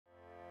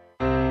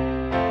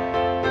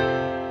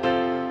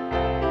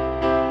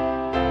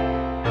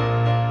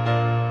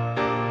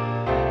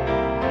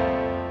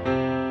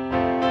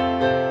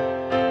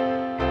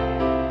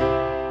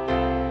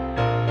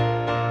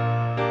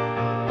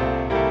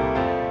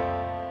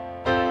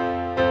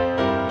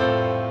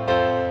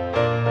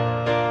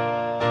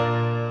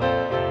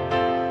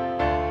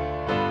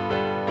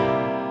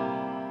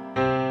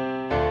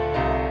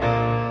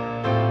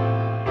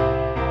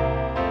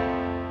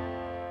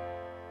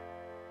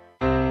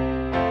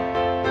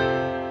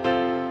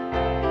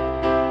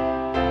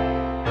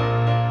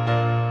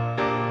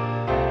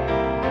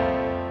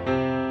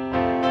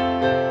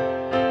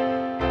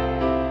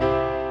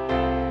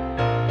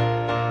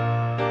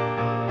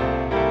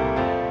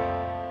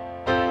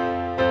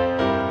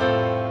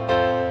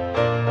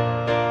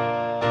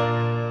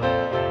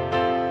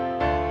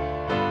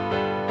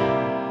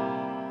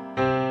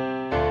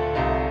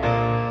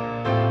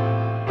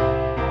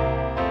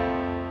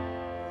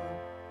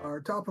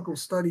topical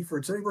study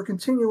for today. We're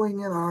continuing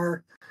in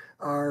our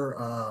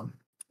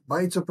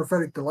bites of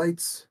prophetic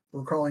delights.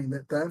 We're calling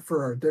that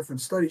for our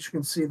different studies. You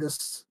can see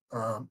this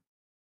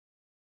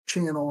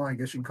channel, I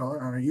guess you can call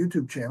it, on our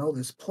YouTube channel,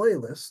 this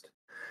playlist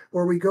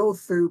where we go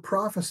through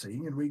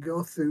prophecy and we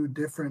go through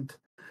different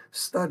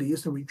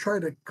studies and we try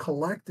to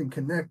collect and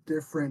connect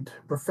different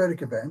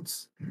prophetic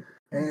events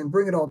and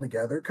bring it all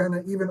together, kind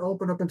of even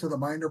open up into the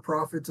minor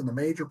prophets and the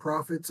major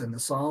prophets and the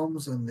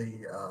Psalms and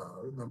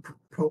the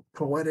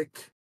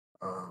poetic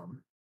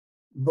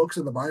books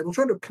of the Bible,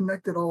 try to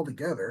connect it all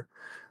together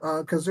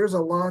because there's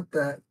a lot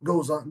that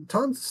goes on,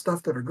 tons of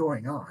stuff that are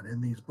going on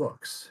in these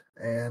books.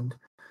 And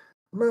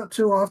not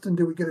too often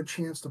do we get a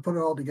chance to put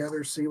it all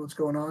together, see what's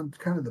going on,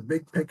 kind of the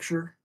big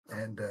picture.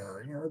 And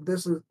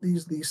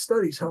these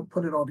studies help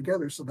put it all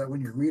together so that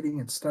when you're reading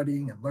and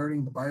studying and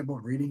learning the Bible,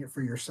 reading it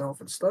for yourself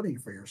and studying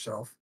for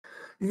yourself,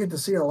 you get to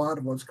see a lot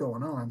of what's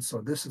going on. So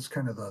this is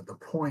kind of the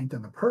point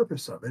and the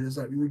purpose of it, is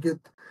that we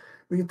get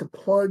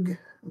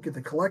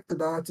to collect the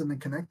dots and then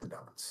connect the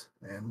dots.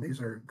 And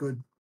these are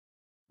good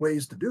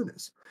ways to do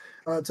this.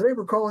 Today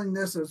we're calling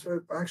this, as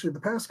actually the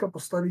past couple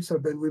studies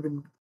we've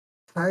been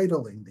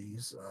titling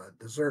these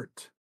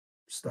dessert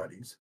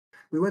studies.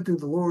 We went through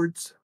the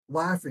Lord's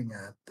laughing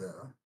at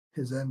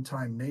his end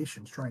time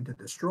nations trying to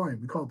destroy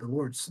him. We called the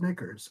Lord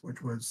Snickers,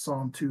 which was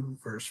Psalm 2,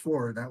 verse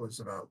 4. And that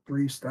was about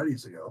 3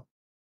 studies ago.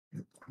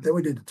 Then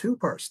we did a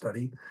 2-part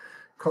study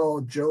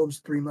called Job's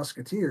Three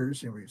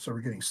Musketeers. So we're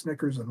getting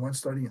Snickers in one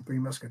study and Three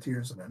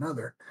Musketeers in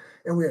another.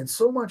 And we had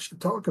so much to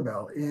talk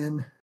about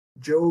in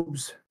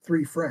Job's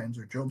Three Friends,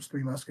 or Job's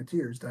Three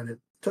Musketeers, that it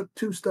took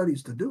 2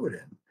 studies to do it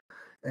in.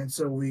 And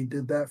so we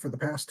did that for the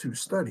past 2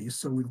 studies.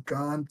 So we've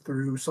gone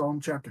through Psalm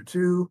chapter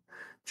 2,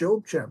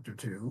 Job chapter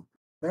 2.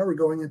 Now we're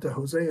going into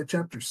Hosea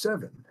chapter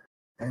 7.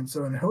 And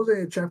so in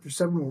Hosea chapter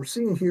 7, we're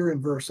seeing here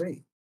in verse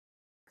 8,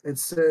 it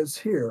says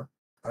here,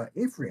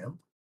 Ephraim,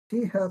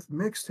 he hath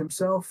mixed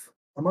himself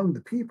among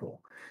the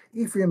people.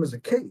 Ephraim is a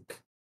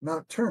cake,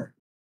 not turned.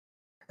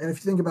 And if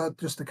you think about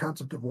just the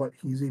concept of what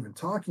he's even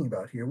talking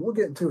about here, we'll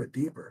get into it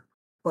deeper.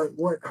 But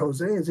what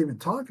Hosea is even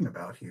talking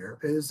about here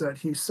is that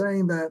he's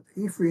saying that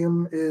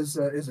Ephraim is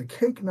a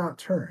cake not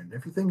turned.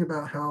 If you think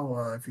about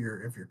how if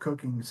you're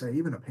cooking, say,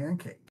 even a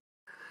pancake,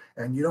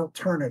 and you don't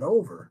turn it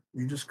over,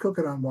 you just cook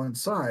it on one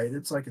side,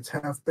 it's like it's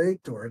half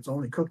baked or it's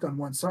only cooked on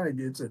one side.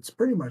 It's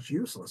pretty much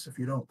useless if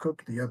you don't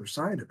cook the other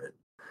side of it.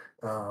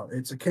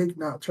 It's a cake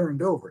not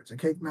turned over. It's a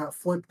cake not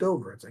flipped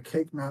over. It's a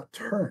cake not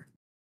turned.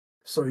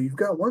 So you've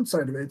got one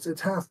side of it.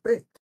 It's half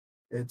baked.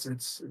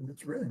 It's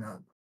really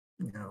not,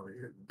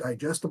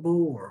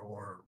 digestible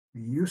or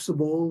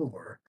usable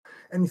or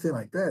anything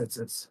like that.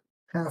 It's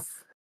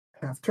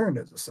half turned,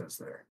 as it says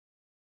there,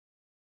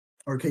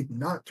 or cake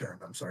not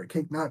turned. I'm sorry,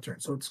 cake not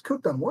turned. So it's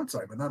cooked on one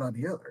side but not on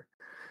the other.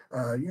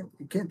 You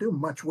can't do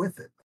much with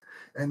it.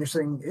 And you're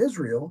saying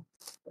Israel,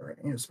 or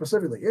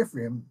specifically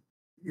Ephraim,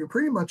 you're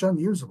pretty much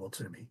unusable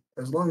to me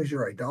as long as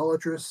you're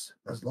idolatrous,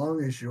 as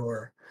long as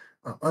you're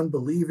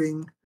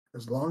unbelieving,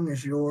 as long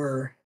as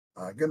you're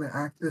going to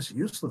act this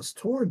useless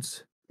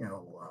towards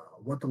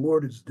what the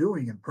Lord is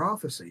doing in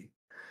prophecy.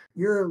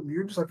 You're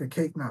just like a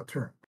cake not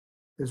turned,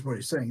 is what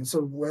he's saying. And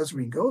so as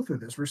we go through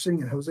this, we're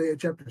seeing in Hosea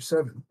chapter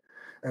 7,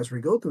 as we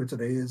go through it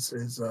today, is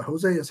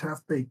Hosea's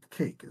half-baked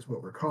cake is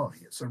what we're calling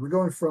it. So we're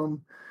going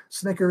from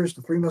Snickers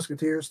to Three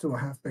Musketeers to a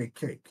half-baked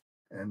cake.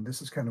 And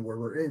this is kind of where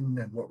we're in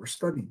and what we're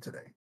studying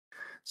today.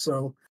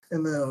 So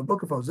in the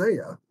book of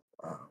Hosea,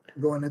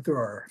 going into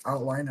our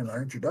outline and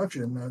our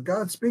introduction,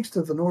 God speaks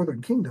to the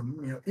northern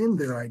kingdom, in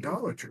their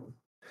idolatry.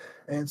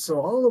 And so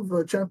all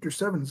of chapter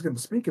 7 is going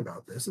to speak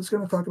about this. It's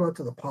going to talk about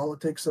the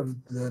politics of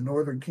the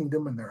northern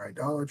kingdom and their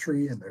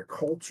idolatry and their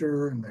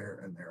culture and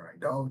their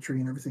idolatry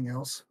and everything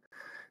else.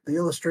 The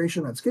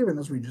illustration that's given,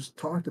 as we just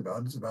talked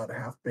about, is about a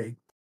half-baked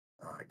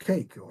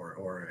cake,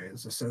 or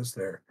as it says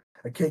there,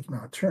 a cake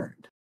not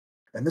turned.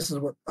 And this is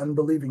what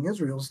unbelieving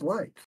Israel's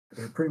like.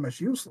 They're pretty much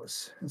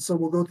useless. And so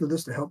we'll go through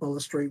this to help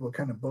illustrate what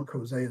kind of book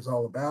Hosea is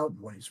all about and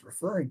what he's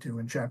referring to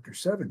in chapter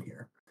 7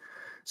 here.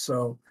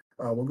 So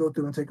we'll go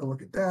through and take a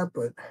look at that.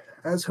 But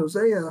as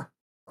Hosea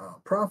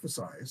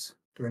prophesies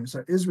during this,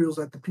 Israel's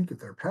at the peak of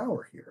their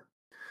power here.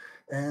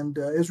 And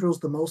Israel's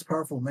the most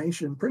powerful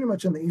nation pretty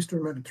much in the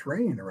Eastern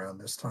Mediterranean around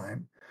this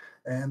time.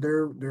 And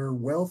they're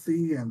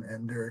wealthy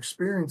and they're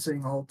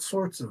experiencing all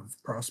sorts of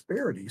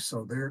prosperity.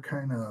 So they're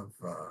kind of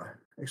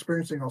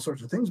experiencing all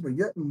sorts of things. But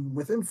yet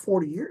within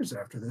 40 years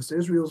after this,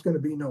 Israel's going to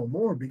be no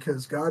more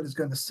because God is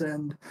going to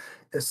send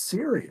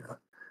Assyria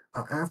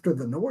after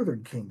the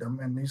northern kingdom,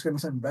 and he's going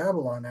to send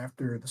Babylon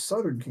after the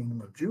southern kingdom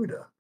of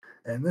Judah.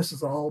 And this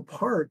is all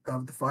part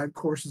of the 5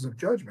 courses of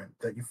judgment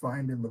that you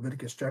find in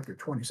Leviticus chapter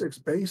 26,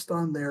 based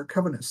on their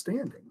covenant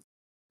standing.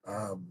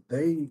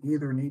 They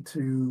either need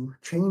to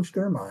change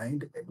their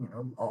mind,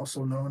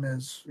 also known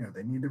as,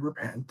 they need to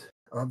repent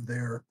of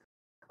their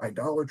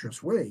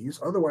idolatrous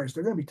ways. Otherwise,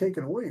 they're going to be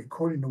taken away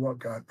according to what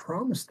God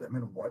promised them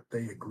and what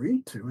they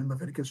agreed to in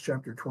Leviticus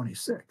chapter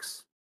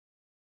 26.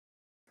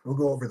 We'll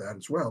go over that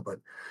as well, but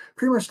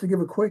pretty much to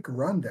give a quick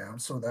rundown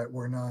so that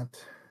we're not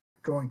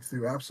going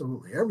through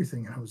absolutely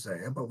everything in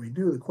Hosea, but we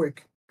do the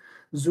quick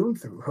zoom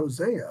through.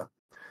 Hosea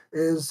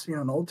is,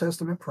 an Old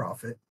Testament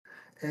prophet,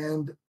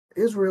 and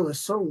Israel is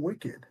so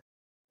wicked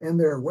in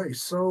their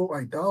ways, so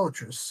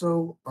idolatrous,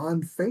 so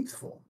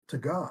unfaithful to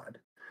God.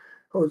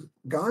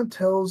 God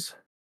tells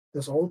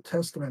this Old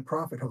Testament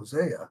prophet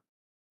Hosea,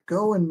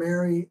 go and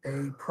marry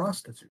a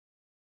prostitute.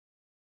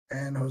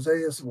 And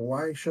Hosea says, well,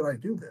 why should I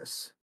do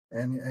this?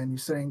 And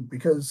he's saying,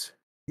 because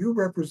you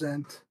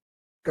represent,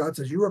 God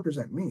says, you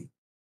represent me.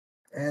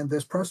 And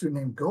this prostitute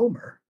named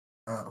Gomer,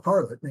 a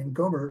harlot named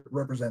Gomer,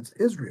 represents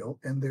Israel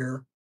in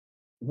their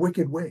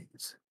wicked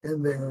ways,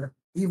 in their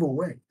evil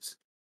ways.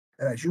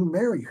 And as you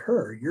marry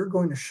her, you're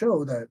going to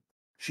show that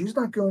she's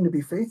not going to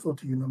be faithful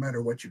to you no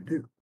matter what you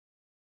do.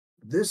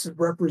 This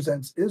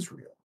represents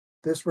Israel.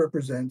 This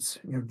represents,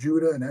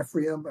 Judah and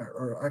Ephraim,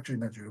 or actually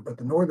not Judah, but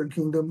the northern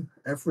kingdom,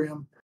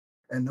 Ephraim.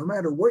 And no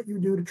matter what you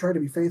do to try to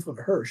be faithful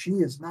to her, she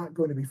is not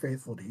going to be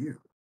faithful to you.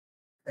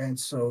 And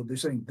so they're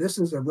saying this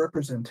is a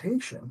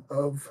representation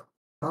of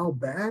how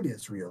bad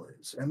Israel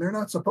is. And they're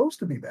not supposed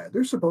to be bad.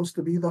 They're supposed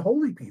to be the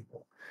holy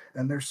people.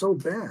 And they're so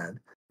bad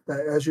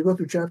that as you go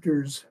through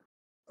chapters,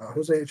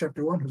 Hosea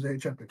chapter 1, Hosea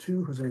chapter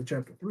 2, Hosea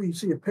chapter 3, you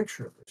see a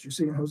picture of this. You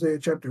see in Hosea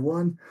chapter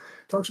 1,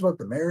 it talks about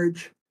the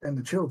marriage and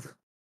the children.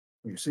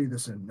 You see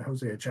this in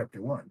Hosea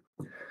chapter 1.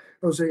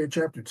 Hosea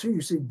chapter 2,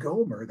 you see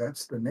Gomer,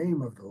 that's the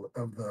name of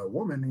the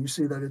woman, and you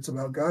see that it's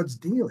about God's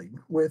dealing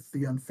with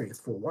the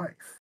unfaithful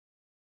wife.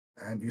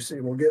 And you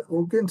see, we'll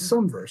get into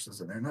some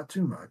verses in there, not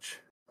too much.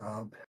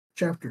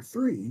 Chapter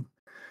 3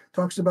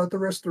 talks about the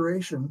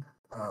restoration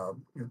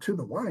to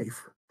the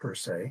wife, per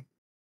se.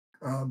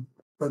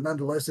 But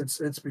nonetheless,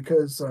 it's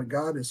because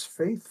God is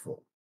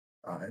faithful,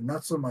 and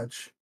not so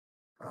much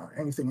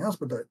anything else,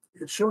 but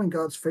it's showing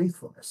God's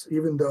faithfulness,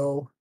 even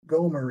though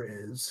Gomer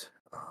is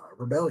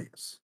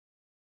rebellious.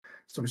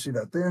 So we see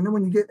that there. And then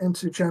when you get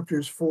into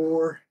chapters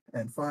 4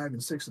 and 5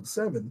 and 6 and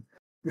 7,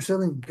 you're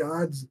seeing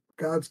God's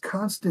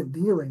constant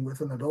dealing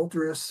with an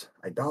adulterous,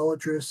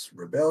 idolatrous,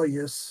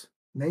 rebellious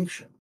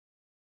nation.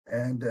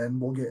 And then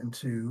we'll get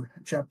into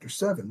chapter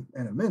 7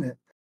 in a minute,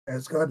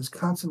 as God is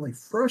constantly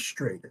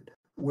frustrated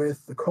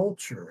with the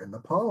culture and the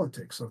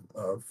politics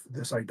of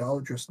this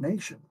idolatrous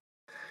nation.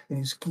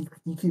 And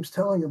he keeps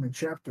telling them in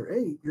chapter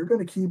 8, you're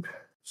going to keep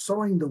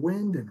sowing the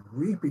wind and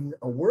reaping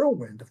a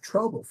whirlwind of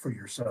trouble for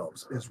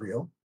yourselves,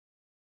 Israel.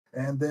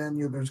 And then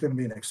there's going to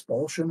be an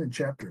expulsion in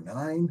chapter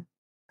 9.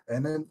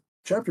 And then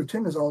chapter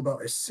 10 is all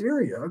about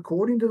Assyria,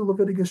 according to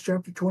Leviticus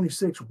chapter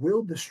 26,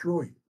 will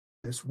destroy you.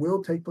 This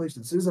will take place.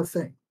 This is a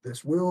thing.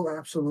 This will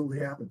absolutely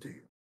happen to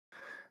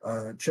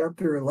you.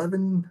 Chapter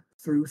 11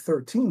 through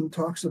 13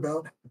 talks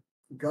about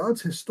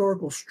God's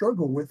historical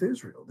struggle with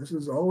Israel. This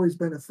has always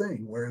been a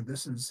thing where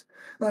this is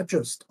not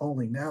just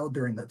only now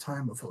during the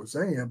time of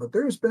Hosea, but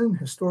there's been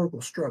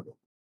historical struggle.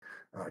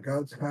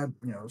 God's had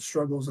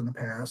struggles in the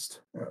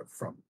past,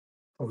 from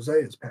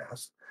Hosea's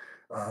past,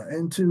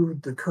 into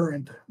the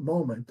current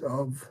moment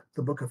of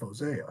the book of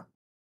Hosea,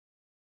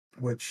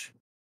 which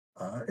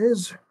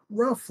is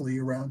roughly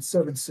around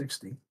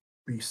 760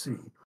 BC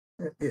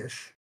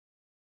ish.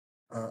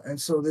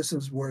 And so this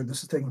is where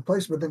this is taking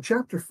place. But then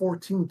chapter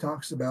 14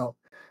 talks about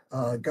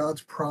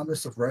God's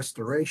promise of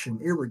restoration,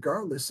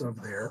 irregardless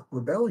of their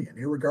rebellion,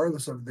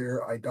 irregardless of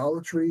their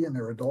idolatry and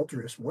their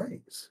adulterous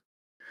ways.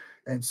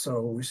 And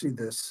so we see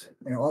this,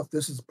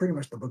 this is pretty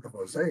much the book of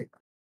Hosea.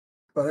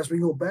 But as we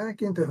go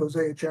back into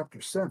Hosea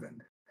chapter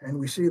 7, and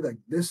we see that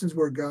this is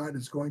where God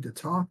is going to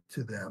talk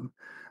to them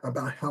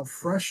about how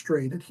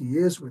frustrated he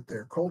is with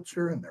their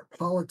culture and their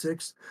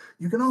politics,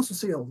 you can also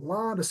see a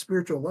lot of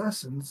spiritual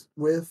lessons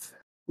with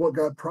what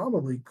God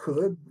probably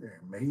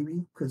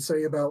maybe could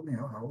say about,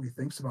 how he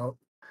thinks about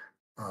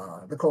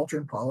the culture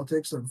and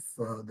politics of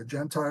the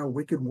Gentile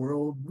wicked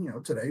world,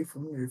 today.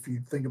 If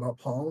you think about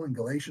Paul in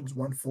Galatians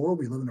 1:4,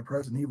 we live in a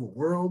present evil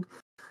world.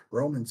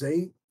 Romans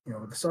 8,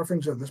 the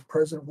sufferings of this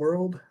present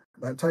world,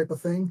 that type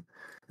of thing.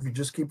 If you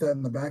just keep that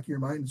in the back of your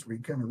mind as we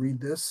kind of read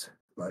this,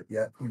 but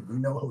yet we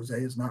know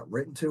Hosea is not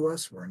written to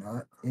us. We're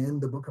not in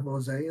the book of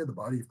Hosea. The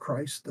body of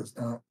Christ does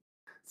not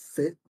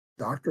fit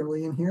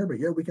doctrinally in here, but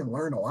yet we can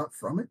learn a lot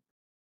from it.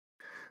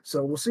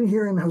 So we'll see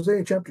here in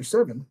Hosea chapter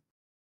 7,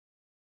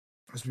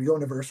 as we go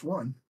into verse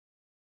 1,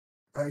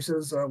 he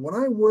says, when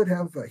I would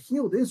have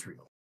healed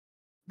Israel,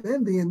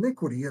 then the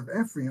iniquity of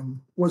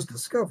Ephraim was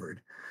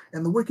discovered,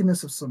 and the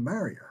wickedness of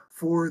Samaria,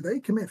 for they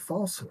commit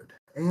falsehood,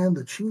 and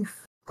the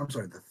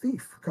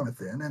thief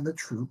cometh in, and the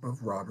troop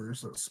of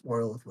robbers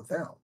spoileth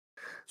without.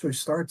 So he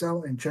starts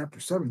out in chapter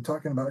 7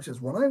 talking about, he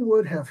says, when I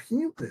would have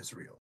healed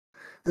Israel,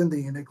 then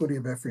the iniquity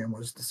of Ephraim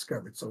was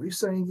discovered. So he's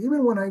saying,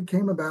 even when I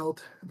came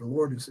about, the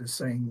Lord is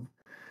saying,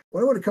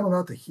 when I would have come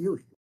about to heal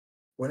you,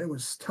 when it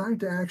was time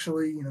to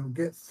actually,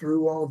 get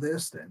through all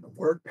this and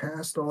work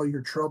past all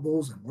your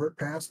troubles and work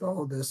past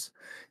all of this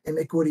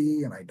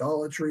iniquity and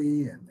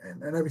idolatry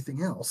and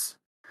everything else,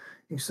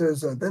 he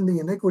says, then the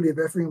iniquity of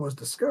Ephraim was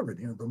discovered.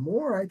 The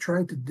more I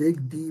tried to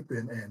dig deep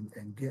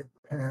and get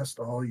past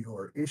all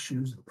your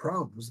issues and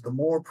problems, the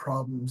more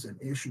problems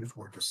and issues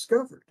were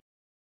discovered.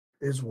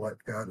 is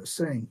what God is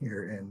saying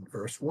here in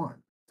verse 1.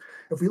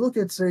 If we look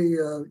at, say,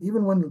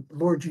 even when the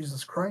Lord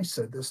Jesus Christ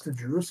said this to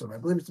Jerusalem, I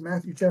believe it's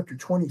Matthew chapter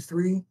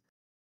 23,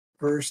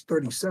 verse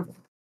 37.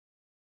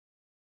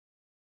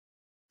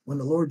 When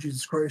the Lord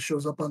Jesus Christ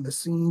shows up on the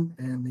scene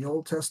in the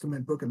Old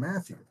Testament book of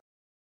Matthew.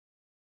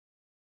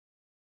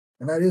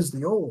 And that is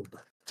the Old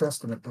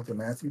Testament book of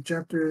Matthew,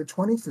 chapter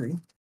 23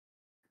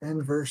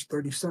 and verse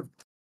 37.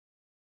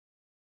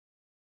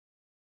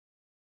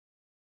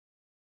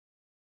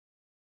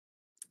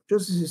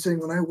 Just as he's saying,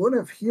 when I would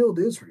have healed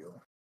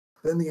Israel,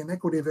 then the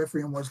iniquity of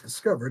Ephraim was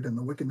discovered and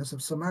the wickedness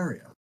of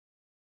Samaria.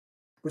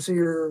 We see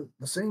here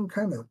the same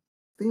kind of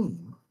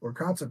theme or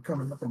concept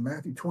coming up in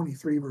Matthew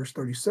 23, verse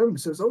 37. It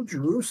says, O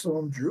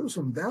Jerusalem,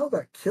 Jerusalem, thou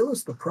that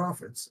killest the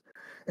prophets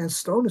and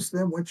stonest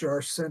them which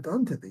are sent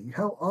unto thee,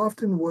 how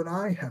often would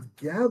I have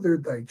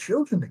gathered thy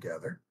children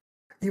together,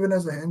 even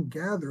as a hen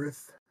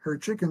gathereth her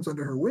chickens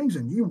under her wings,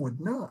 and ye would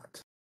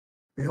not.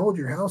 Behold,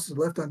 your house is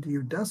left unto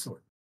you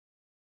desolate.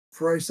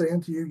 For I say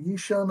unto you, ye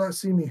shall not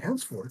see me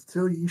henceforth,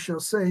 till ye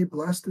shall say,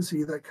 Blessed is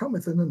he that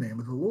cometh in the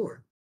name of the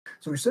Lord.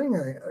 So he's saying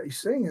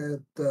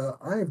that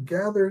I have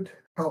gathered,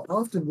 how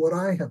often would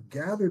I have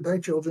gathered thy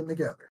children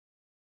together?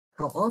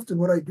 How often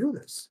would I do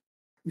this?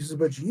 He says,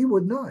 but ye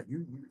would not.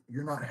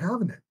 You're not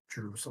having it,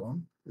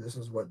 Jerusalem. This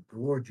is what the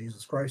Lord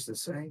Jesus Christ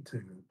is saying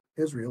to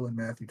Israel in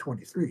Matthew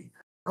 23.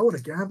 I would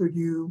have gathered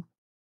you,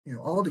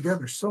 all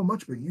together so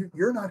much, but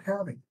you're not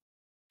having.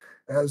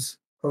 As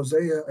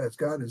Hosea, as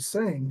God is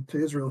saying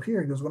to Israel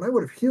here, he goes, when I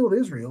would have healed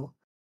Israel,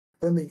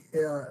 then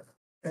the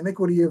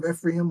iniquity of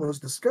Ephraim was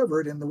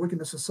discovered and the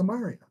wickedness of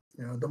Samaria.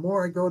 The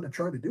more I go to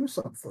try to do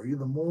something for you,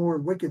 the more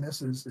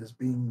wickedness is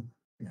being,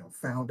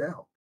 found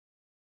out.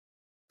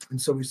 And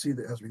so we see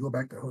that as we go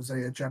back to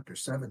Hosea chapter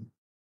 7,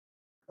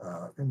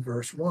 in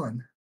verse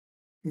 1,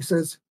 he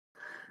says,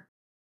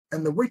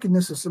 and the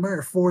wickedness of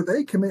Samaria, for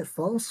they commit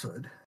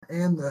falsehood,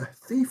 and the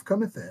thief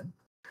cometh in,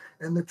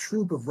 and the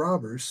troop of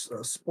robbers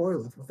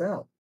spoileth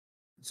without.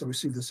 So we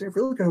see this here. If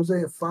we look at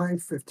Hosea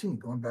 5:15,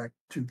 going back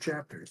 2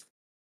 chapters,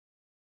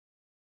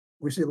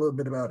 we see a little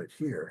bit about it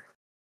here.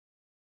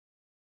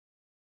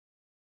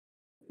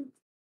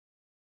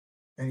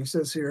 And he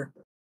says here,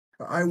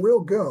 I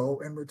will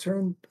go and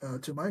return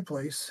to my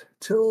place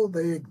till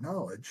they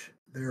acknowledge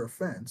their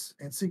offense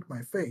and seek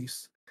my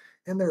face.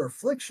 In their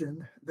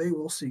affliction, they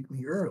will seek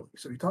me early.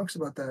 So he talks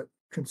about that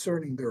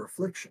concerning their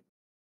affliction.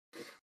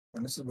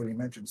 And this is what he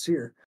mentions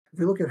here. If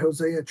you look at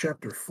Hosea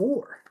chapter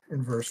 4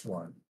 in verse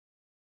 1,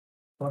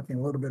 talking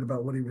a little bit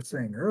about what he was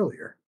saying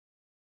earlier,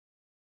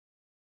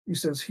 he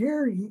says,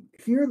 hear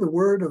the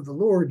word of the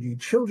Lord, ye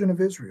children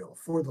of Israel,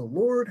 for the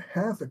Lord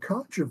hath a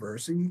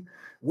controversy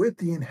with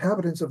the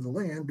inhabitants of the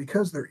land,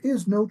 because there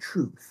is no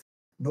truth,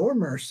 nor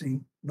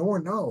mercy, nor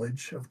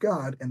knowledge of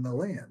God in the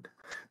land.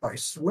 By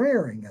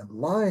swearing and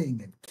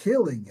lying and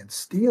killing and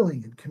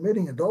stealing and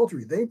committing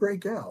adultery, they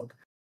break out,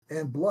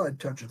 and blood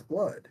toucheth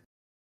blood.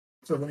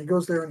 So when he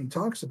goes there and he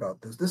talks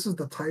about this is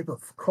the type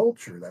of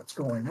culture that's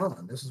going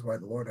on. This is why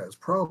the Lord has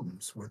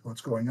problems with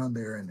what's going on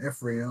there in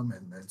Ephraim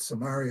and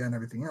Samaria and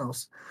everything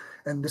else.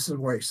 And this is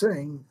why he's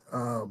saying,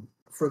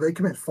 for they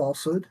commit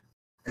falsehood,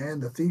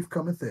 and the thief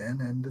cometh in,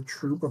 and the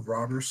troop of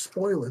robbers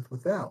spoileth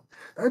without.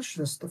 That's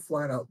just the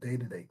flat out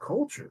day-to-day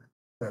culture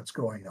that's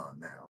going on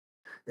now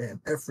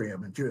in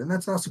Ephraim and Judah. And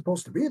that's not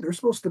supposed to be. They're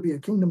supposed to be a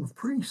kingdom of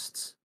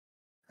priests,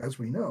 as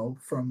we know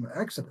from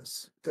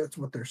Exodus. That's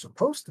what they're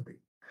supposed to be.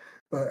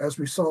 But as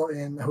we saw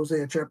in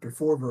Hosea chapter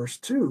 4, verse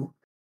 2,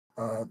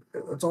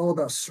 it's all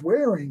about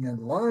swearing and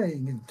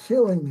lying and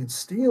killing and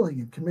stealing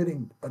and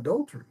committing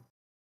adultery.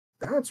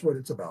 That's what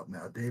it's about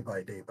now, day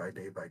by day by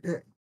day by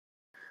day.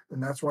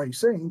 And that's why he's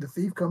saying the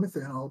thief cometh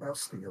in, all about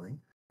stealing,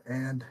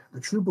 and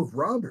the troop of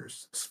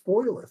robbers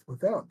spoileth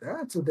without.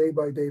 That's a day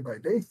by day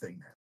thing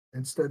now,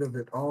 instead of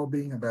it all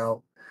being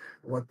about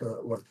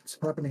what's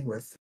happening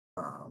with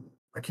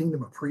a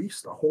kingdom of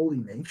priests, a holy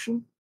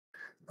nation.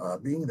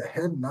 Being the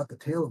head and not the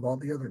tail of all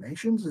the other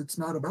nations, it's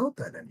not about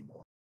that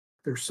anymore.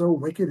 They're so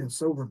wicked and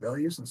so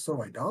rebellious and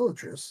so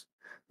idolatrous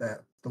that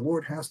the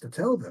Lord has to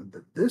tell them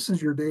that this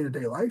is your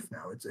day-to-day life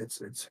now.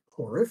 It's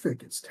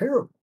horrific, it's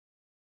terrible,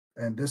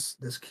 and this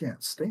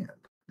can't stand.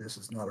 This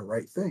is not a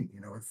right thing.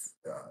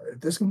 If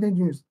this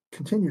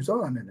continues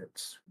on, and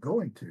it's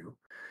going to,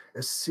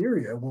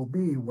 Assyria will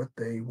be what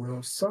they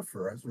will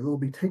suffer, as they will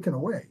be taken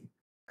away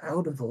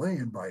out of the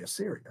land by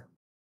Assyria.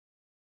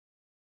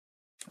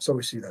 So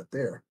we see that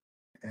there.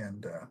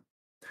 And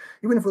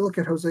even if we look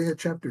at Hosea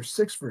chapter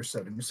 6, verse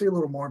 7, you see a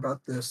little more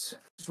about this.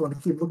 Just want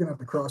to keep looking at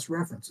the cross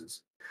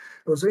references.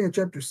 Hosea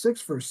chapter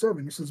 6, verse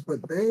 7, he says, but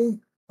they,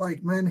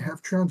 like men,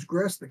 have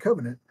transgressed the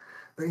covenant.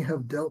 They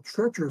have dealt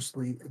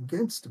treacherously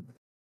against me.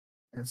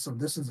 And so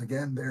this is,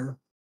 again, their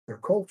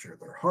culture,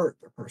 their heart,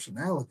 their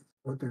personality,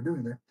 what they're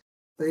doing there.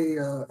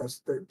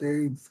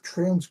 They've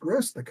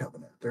transgressed the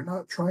covenant. They're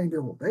not trying to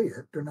obey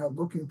it. They're not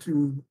looking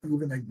to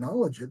even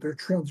acknowledge it. They're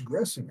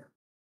transgressing it.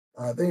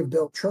 They have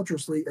dealt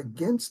treacherously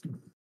against me,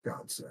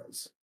 God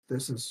says.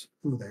 This is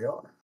who they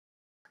are.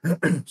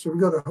 So we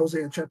go to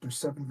Hosea chapter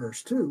 7,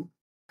 verse 2.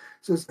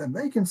 It says, and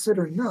they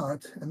consider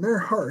not in their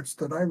hearts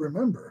that I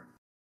remember.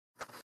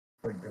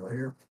 Wait, go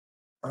here.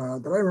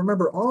 That I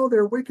remember all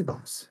their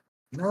wickedness.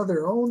 Now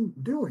their own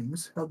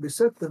doings have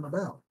beset them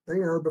about. They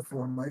are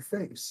before my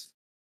face.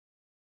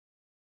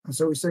 And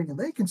so he's saying, and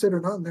they consider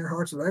not in their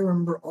hearts that I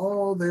remember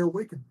all their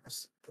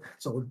wickedness.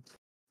 So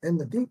in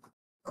the deep,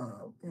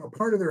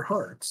 part of their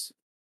hearts,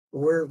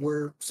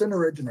 where sin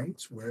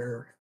originates,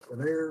 where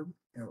they're,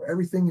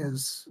 everything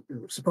is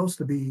supposed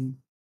to be,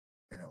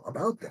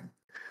 about them.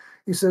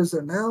 He says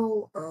that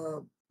now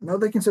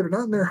they consider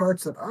not in their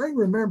hearts that I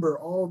remember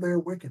all their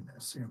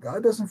wickedness.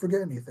 God doesn't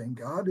forget anything.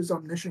 God is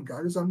omniscient.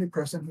 God is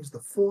omnipresent. He's the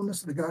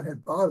fullness of the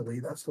Godhead bodily.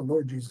 That's the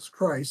Lord Jesus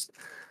Christ,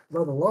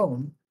 let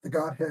alone the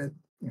Godhead,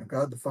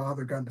 God the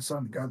Father, God the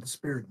Son, God the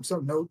Spirit.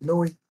 So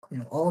knowing,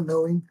 all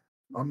knowing,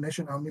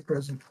 omniscient,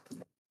 omnipresent,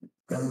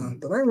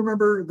 that I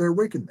remember their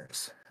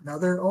wickedness. Now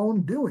their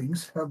own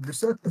doings have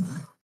beset them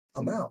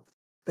about.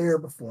 They are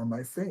before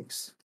my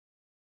face.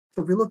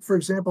 So if we look, for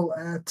example,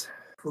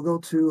 if we'll go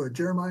to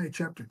Jeremiah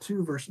chapter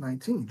 2, verse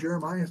 19,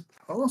 Jeremiah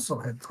also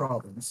had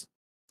problems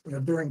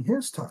during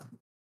his time.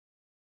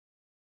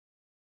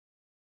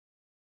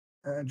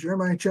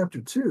 Jeremiah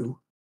chapter 2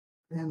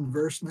 and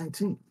verse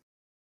 19.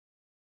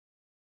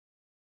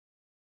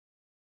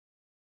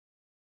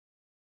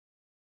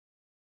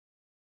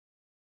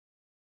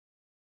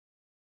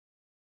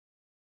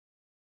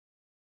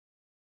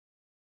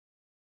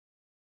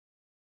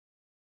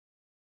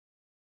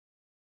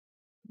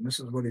 And this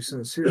is what he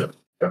says here.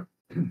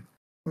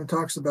 When it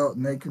talks about,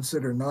 and they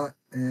consider not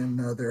in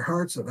their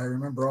hearts that I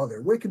remember all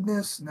their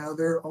wickedness. Now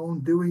their own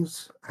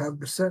doings have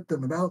beset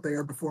them about. They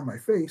are before my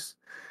face.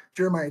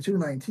 Jeremiah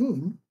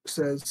 2:19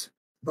 says,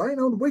 thine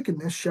own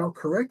wickedness shall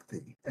correct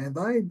thee, and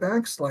thy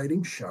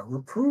backsliding shall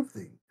reprove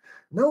thee.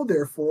 Know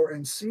therefore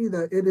and see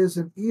that it is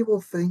an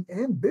evil thing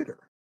and bitter,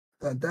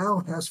 that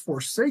thou hast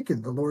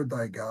forsaken the Lord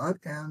thy God,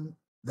 and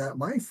that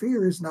my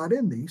fear is not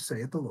in thee,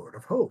 saith the Lord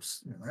of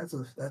hosts. That's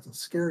a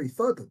scary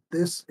thought, that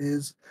this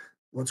is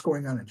what's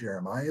going on in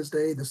Jeremiah's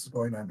day. This is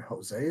going on in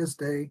Hosea's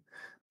day.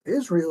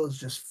 Israel is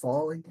just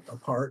falling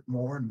apart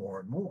more and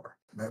more and more.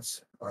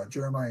 That's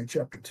Jeremiah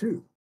chapter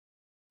 2,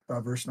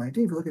 verse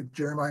 19. If you look at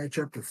Jeremiah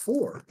chapter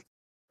 4,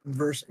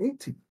 verse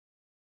 18.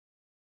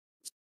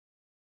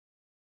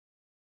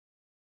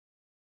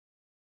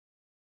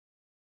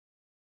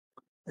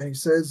 And he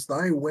says,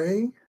 thy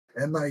way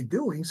and thy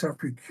doings have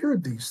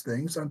procured these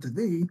things unto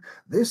thee.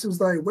 This is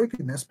thy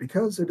wickedness,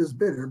 because it is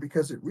bitter,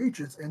 because it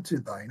reacheth into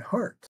thine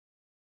heart.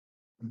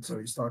 And so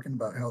he's talking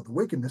about how the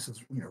wickedness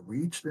is,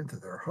 reached into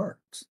their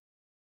hearts.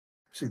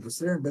 See this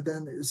there, but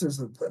then it says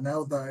that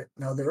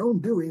now their own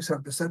doings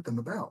have beset them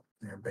about.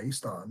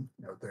 Based on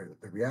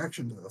the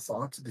reaction to the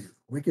thoughts, the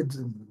wicked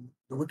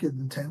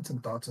intents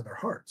and thoughts of their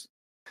hearts.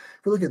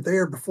 If you look at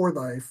there before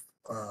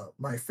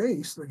my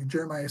face, look at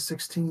Jeremiah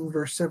 16,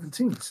 verse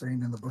 17,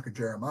 saying in the book of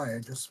Jeremiah,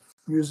 just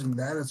using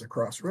that as a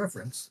cross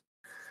reference,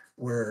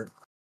 where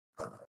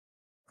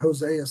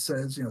Hosea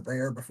says, they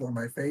are before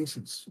my face.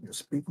 He's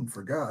speaking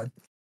for God.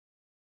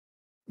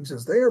 He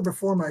says, they are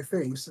before my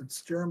face.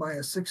 It's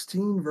Jeremiah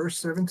 16, verse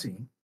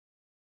 17.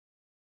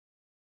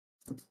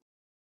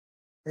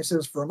 It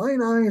says, for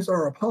mine eyes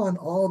are upon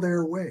all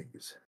their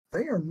ways.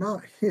 They are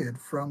not hid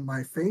from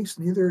my face,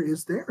 neither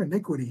is their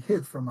iniquity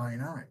hid from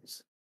mine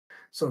eyes.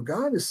 So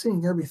God is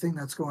seeing everything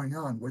that's going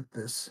on with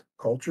this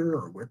culture,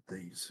 or with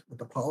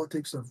the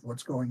politics of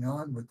what's going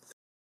on with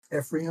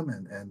Ephraim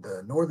and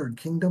the northern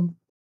kingdom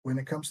when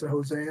it comes to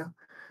Hosea.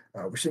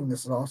 We're seeing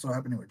this is also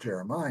happening with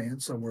Jeremiah,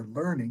 and so we're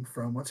learning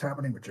from what's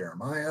happening with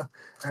Jeremiah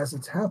as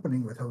it's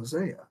happening with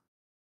Hosea.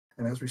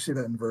 And as we see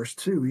that in verse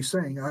 2, he's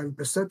saying, I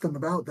beset them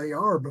about, they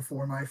are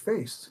before my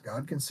face.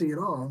 God can see it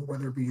all,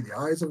 whether it be the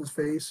eyes of his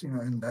face,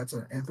 and that's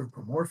an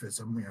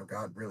anthropomorphism,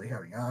 God really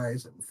having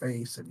eyes and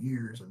face and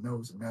ears and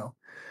nose and mouth,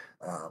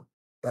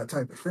 that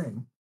type of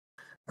thing.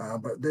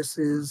 But this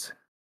is,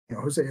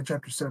 Hosea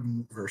chapter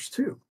 7, verse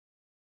 2.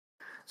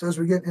 So as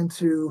we get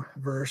into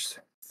verse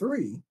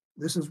 3,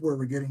 this is where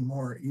we're getting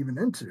more even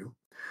into.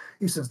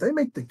 He says, they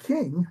make the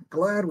king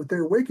glad with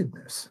their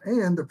wickedness,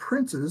 and the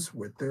princes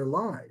with their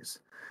lies.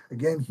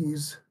 Again,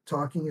 he's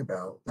talking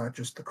about not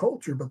just the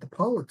culture, but the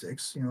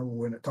politics,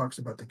 when it talks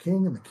about the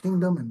king and the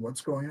kingdom and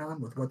what's going on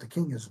with what the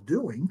king is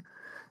doing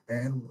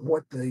and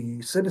what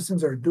the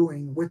citizens are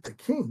doing with the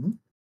king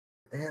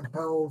and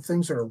how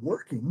things are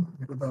working,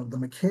 the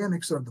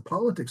mechanics of the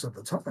politics of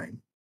the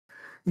time.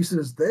 He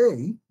says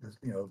they,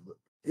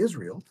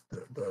 Israel,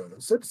 the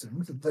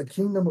citizens, the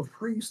kingdom of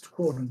priests,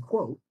 quote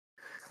unquote,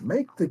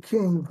 make the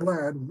king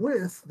glad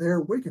with their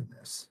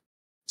wickedness.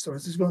 So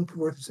as he's going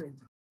through to say,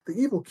 the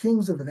evil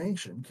kings of the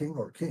nation, king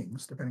or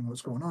kings, depending on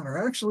what's going on,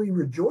 are actually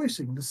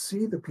rejoicing to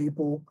see the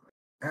people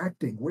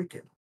acting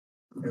wicked.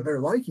 They're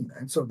liking that.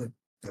 And so the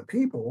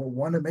people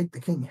want to make the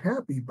king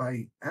happy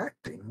by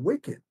acting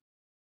wicked.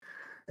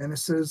 And it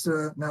says,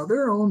 now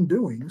their own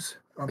doings,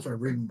 I'm sorry,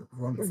 reading the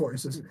one before, it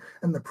says,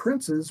 and the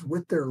princes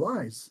with their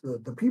lies.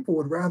 The people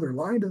would rather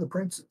lie to the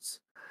princes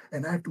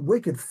and act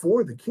wicked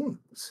for the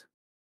kings.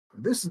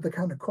 This is the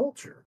kind of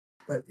culture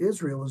that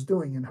Israel is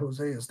doing in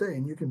Hosea's day.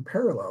 And you can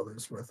parallel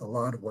this with a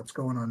lot of what's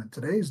going on in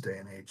today's day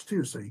and age,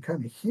 too. So you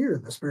kind of hear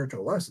the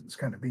spiritual lessons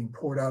kind of being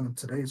poured out in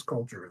today's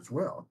culture as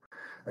well.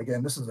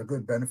 Again, this is a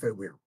good benefit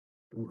we're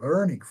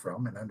learning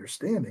from and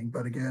understanding.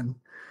 But again,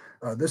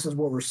 this is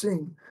what we're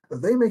seeing.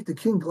 They make the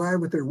king glad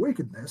with their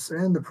wickedness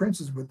and the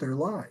princes with their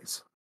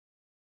lies.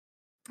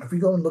 If we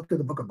go and look to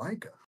the book of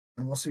Micah,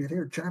 and we'll see it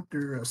here,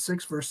 chapter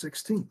 6, verse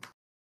 16.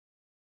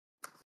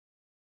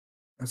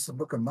 That's the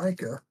book of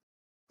Micah,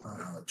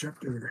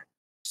 chapter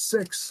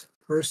 6,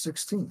 verse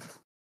 16.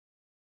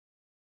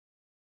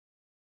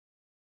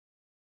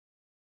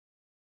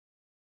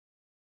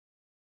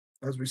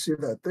 As we see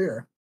that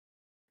there,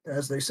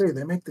 as they say,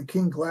 they make the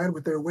king glad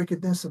with their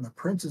wickedness and the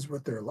princes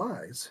with their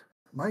lies.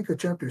 Micah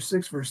chapter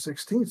 6, verse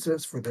 16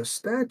 says, For the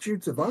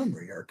statutes of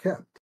Omri are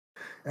kept,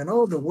 and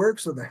all the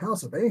works of the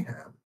house of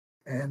Ahab,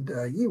 and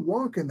ye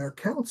walk in their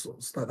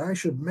counsels, that I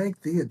should make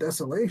thee a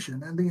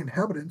desolation, and the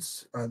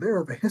inhabitants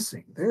thereof a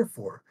hissing.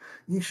 Therefore,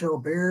 ye shall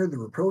bear the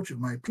reproach of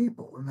my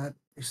people. And that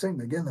he's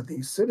saying again that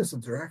these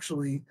citizens are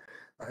actually,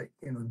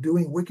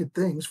 doing wicked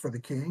things for the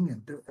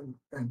king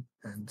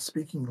and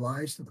speaking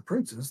lies to the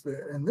princes.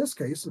 In this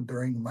case,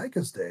 during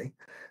Micah's day,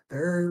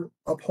 they're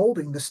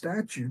upholding the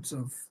statutes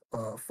of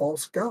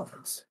false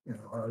gods,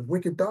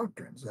 wicked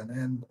doctrines,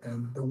 and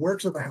the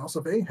works of the house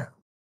of Ahab.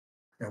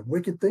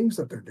 Wicked things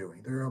that they're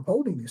doing. They're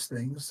upholding these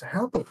things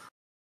happily.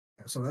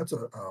 So that's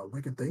a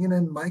wicked thing. And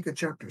in Micah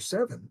chapter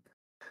 7,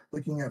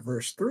 looking at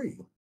verse 3,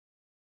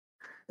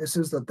 it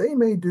says that they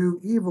may do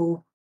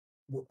evil,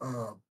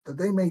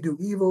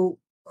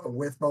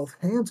 with both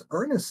hands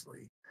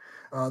earnestly.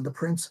 The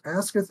prince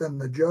asketh, and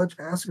the judge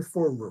asketh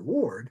for a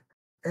reward,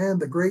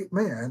 and the great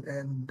man,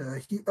 and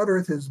he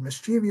uttereth his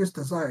mischievous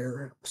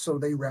desire, so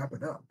they wrap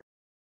it up.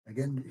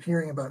 Again,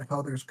 hearing about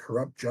how there's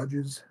corrupt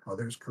judges, how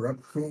there's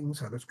corrupt kings,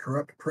 how there's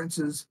corrupt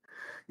princes.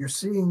 You're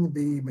seeing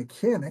the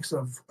mechanics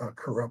of a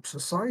corrupt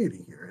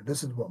society here.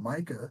 This is what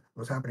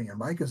was happening in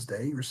Micah's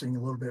day. You're seeing a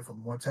little bit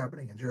from what's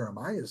happening in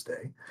Jeremiah's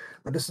day,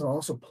 but this is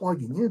also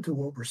plugging into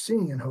what we're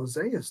seeing in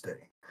Hosea's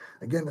day.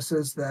 Again, it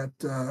says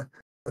that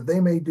they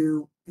may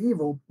do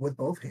evil with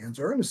both hands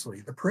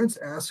earnestly. The prince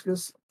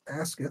asketh,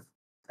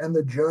 and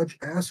the judge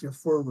asketh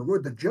for a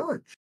reward. The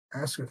judge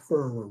asketh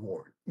for a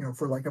reward,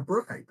 for like a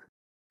bribe.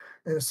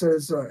 And it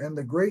says, and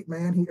the great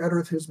man, he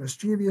uttereth his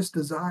mischievous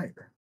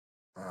desire.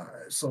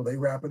 So they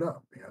wrap it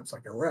up. It's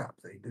like a wrap.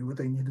 They do what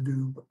they need to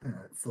do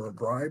for a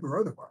bribe or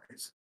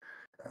otherwise.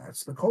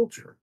 That's the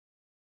culture.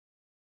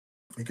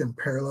 You can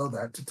parallel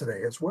that to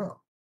today as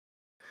well.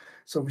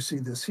 So we see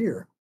this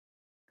here.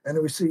 And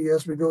then we see,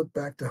 as we go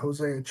back to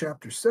Hosea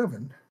chapter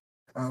 7,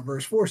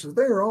 verse 4 says,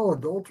 They are all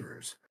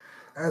adulterers,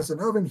 as an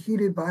oven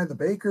heated by the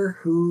baker,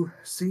 who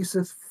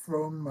ceaseth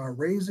from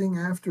raising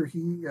after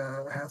he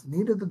hath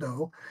kneaded the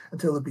dough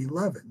until it be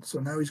leavened. So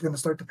now he's going to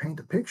start to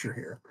paint a picture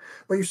here.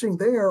 But you're seeing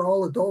they are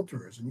all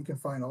adulterers, and you can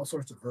find all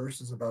sorts of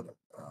verses about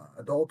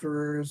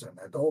adulterers and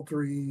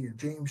adultery.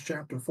 James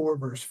chapter 4,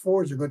 verse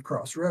 4 is a good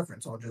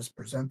cross-reference. I'll just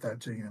present that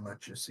to you and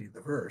let you see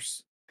the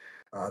verse.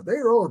 They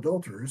are all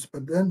adulterers,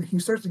 but then he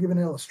starts to give an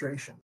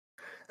illustration.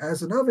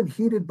 As an oven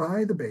heated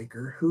by the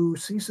baker, who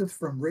ceaseth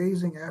from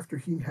raising after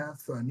he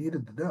hath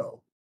kneaded the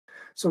dough.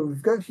 So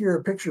we've got here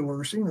a picture where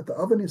we're seeing that the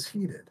oven is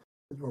heated,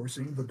 is what we're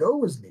seeing. The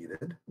dough is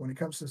kneaded when it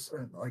comes to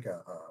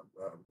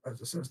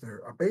as it says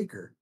there, a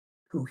baker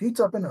who heats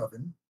up an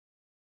oven,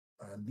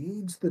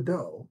 kneads the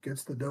dough,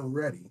 gets the dough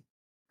ready,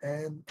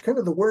 and kind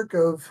of the work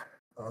of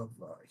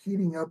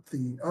heating up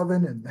the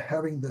oven and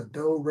having the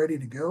dough ready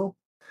to go.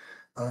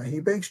 He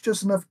bakes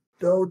just enough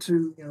dough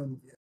to,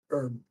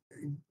 or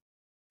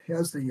he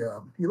lets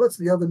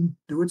the oven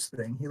do its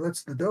thing. He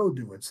lets the dough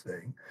do its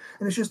thing.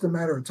 And it's just a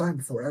matter of time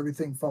before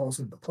everything falls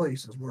into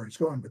place, is where he's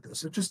going with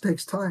this. It just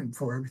takes time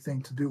for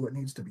everything to do what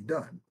needs to be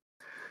done.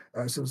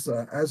 It says,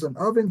 as an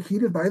oven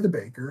heated by the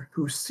baker,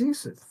 who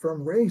ceaseth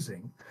from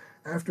raising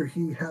after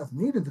he hath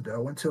kneaded the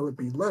dough until it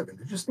be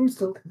leavened. It just needs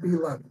to be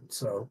leavened.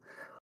 So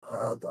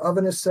the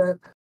oven is set,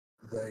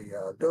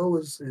 the dough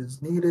is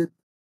kneaded.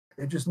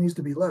 It just needs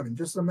to be leavened.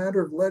 Just a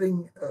matter of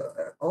letting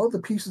all the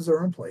pieces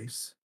are in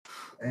place.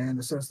 And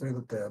it says there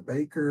that the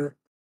baker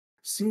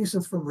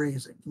ceaseth from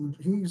raising.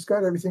 He's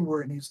got everything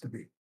where it needs to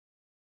be.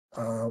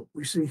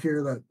 We see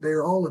here that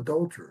they're all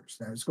adulterers.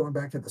 Now it's going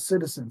back to the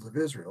citizens of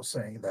Israel,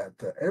 saying that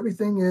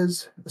everything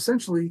is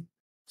essentially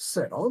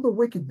set. All the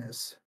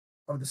wickedness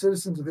of the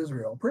citizens of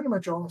Israel, pretty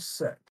much all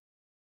set.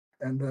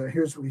 And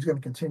here's what he's going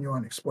to continue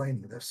on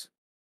explaining this.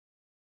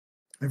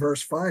 In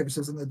verse 5, it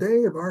says, In the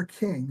day of our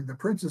king, the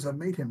princes have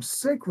made him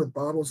sick with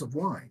bottles of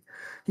wine.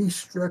 He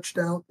stretched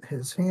out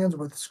his hands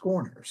with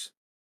scorners.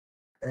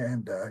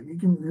 And you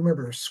can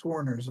remember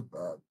scorners.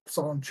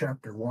 Psalm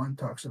chapter 1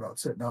 talks about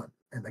sitting out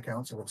in the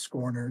council of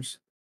scorners,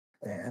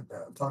 and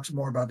talks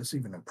more about this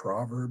even in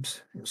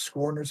Proverbs.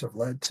 Scorners have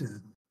led to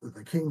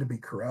the king to be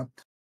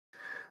corrupt.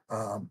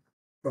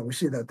 But we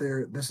see that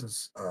there, this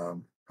is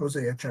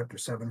Hosea chapter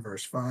 7,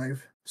 verse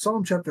 5.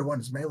 Psalm chapter 1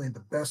 is mainly the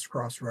best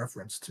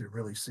cross-reference to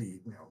really see,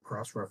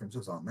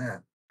 cross-references on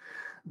that.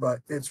 But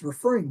it's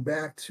referring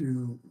back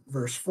to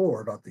verse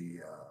 4 about the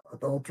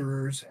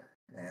adulterers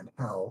and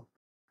how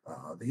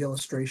the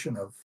illustration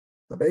of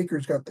the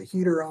baker's got the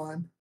heater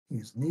on,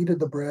 he's kneaded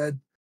the bread.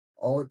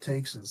 All it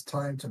takes is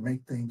time to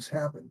make things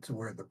happen to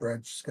where the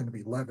bread's going to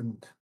be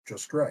leavened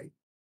just right.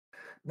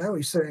 Now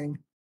he's saying,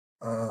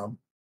 um,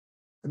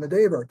 in the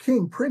day of our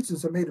king,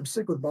 princes have made him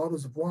sick with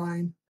bottles of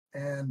wine,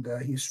 and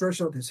he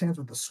stretched out his hands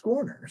with the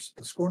scorners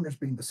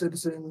being the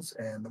citizens,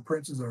 and the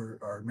princes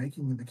are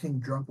making the king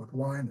drunk with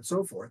wine and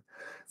so forth.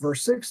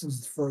 Verse 6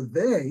 is, for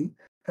they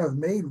have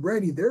made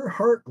ready their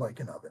heart like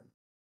an oven.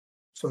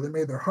 So they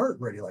made their heart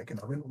ready like an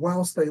oven,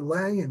 whilst they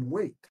lay in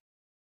wait.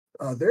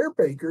 Their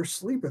baker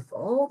sleepeth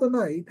all the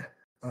night.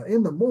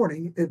 In the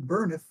morning it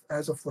burneth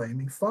as a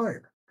flaming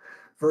fire.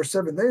 Verse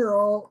 7, they are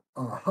all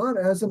hot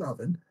as an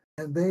oven,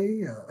 and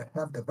they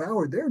have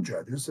devoured their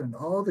judges, and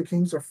all the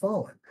kings are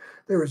fallen.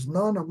 There is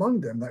none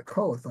among them that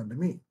calleth unto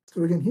me.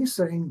 So again, he's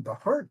saying the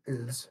heart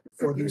is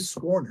for these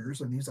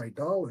scorners and these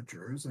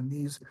idolaters and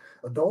these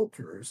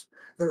adulterers.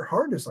 Their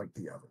heart is like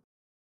the oven.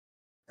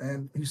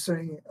 And he's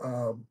saying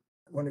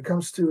when it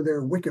comes to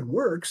their wicked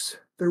works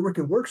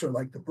are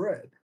like the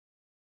bread.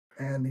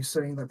 And he's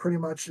saying that pretty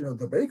much,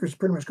 the baker's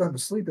pretty much gone to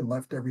sleep and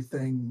left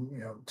everything,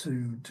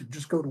 to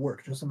just go to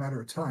work, just a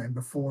matter of time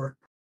before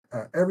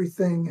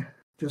everything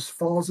just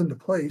falls into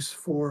place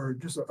for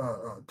just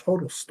a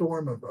total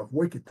storm of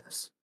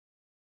wickedness.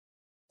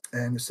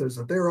 And it says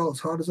that they're all as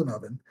hot as an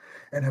oven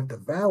and have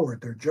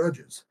devoured their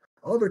judges.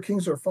 All their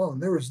kings are fallen.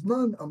 There is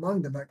none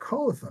among them that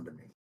calleth unto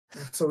me.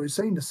 And so he's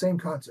saying the same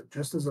concept.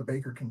 Just as a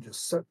baker can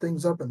just set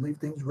things up and leave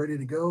things ready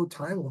to go,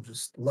 time will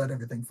just let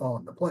everything fall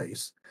into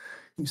place.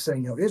 He's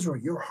saying, Israel,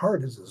 your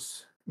heart is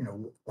as,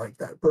 like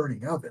that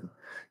burning oven.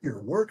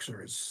 Your works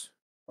are as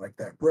like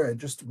that bread,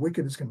 just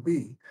wicked as can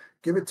be.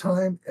 Give it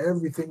time,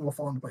 everything will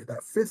fall into place.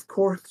 That fifth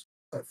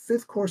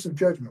course of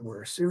judgment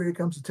where Assyria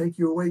comes to take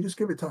you away, just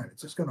give it time.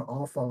 It's just going to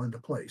all fall into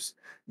place.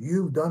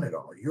 You've done it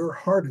all. Your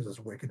heart is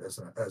as wicked as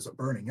a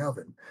burning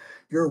oven.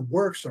 Your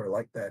works are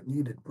like that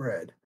kneaded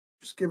bread.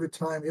 Just give it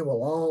time. It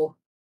will all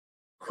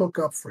hook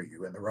up for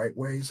you in the right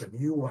ways, and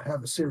you will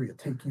have Assyria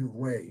take you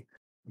away.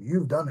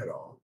 You've done it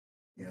all.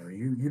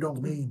 You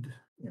don't need,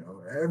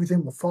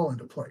 everything will fall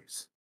into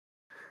place.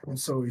 And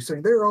so he's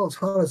saying they're all as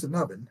hot as an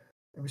oven.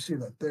 And we see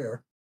that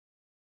there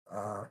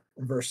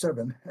in verse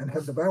 7, and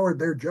have devoured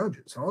their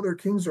judges. All their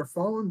kings are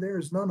fallen. There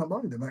is none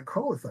among them that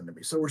calleth unto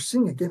me. So we're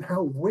seeing again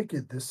how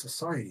wicked this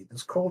society,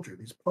 this culture,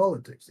 these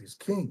politics, these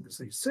kings,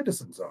 these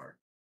citizens are.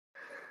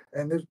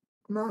 And they're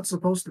not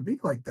supposed to be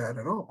like that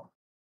at all.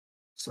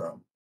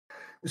 So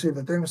we see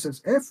that then it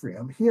says,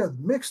 Ephraim, he hath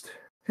mixed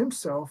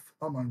himself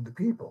among the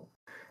people.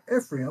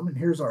 Ephraim, and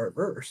here's our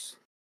verse,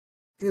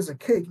 is a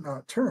cake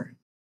not turned.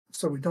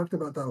 So we talked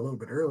about that a little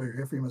bit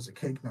earlier. Ephraim is a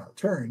cake not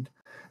turned.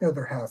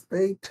 They're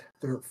half-baked.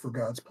 They're for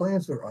God's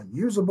plans. They're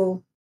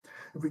unusable.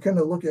 If we kind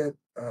of look at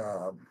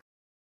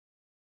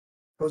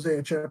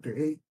Hosea chapter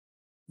 8,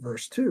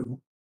 verse 2,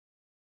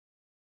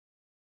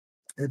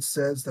 it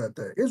says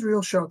that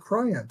Israel shall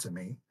cry unto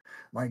me,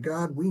 my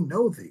God, we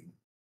know thee.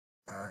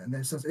 And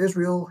then it says,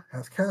 Israel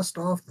hath cast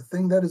off the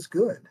thing that is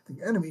good.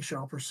 The enemy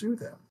shall pursue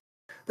them.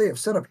 They have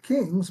set up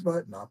kings,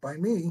 but not by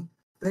me.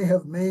 They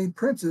have made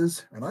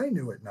princes, and I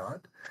knew it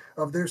not.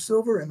 Of their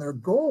silver and their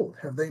gold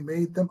have they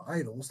made them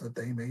idols, that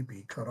they may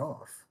be cut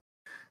off.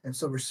 And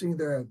so we're seeing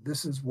there,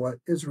 this is what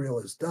Israel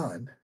has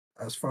done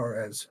as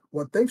far as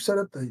what they've set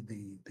up,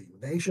 the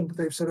nation that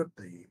they've set up,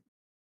 the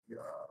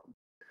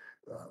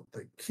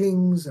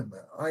kings and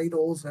the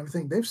idols and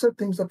everything. They've set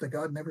things up that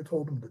God never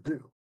told them to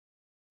do.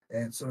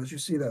 And so as you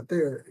see that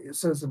there, it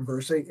says in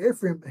verse 8,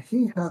 Ephraim,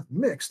 he hath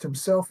mixed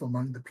himself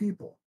among the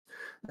people.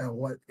 Now,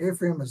 what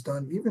Ephraim has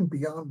done, even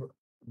beyond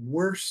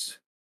worse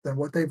than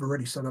what they've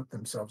already set up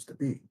themselves to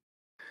be,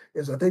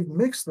 is that they've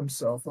mixed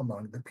themselves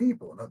among the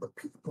people. Now, the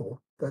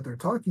people that they're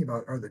talking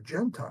about are the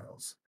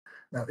Gentiles.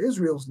 Now,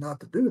 Israel's not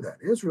to do that.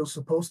 Israel's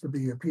supposed to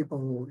be a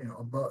people,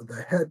 above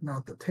the head,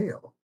 not the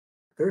tail.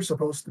 They're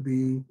supposed to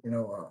be,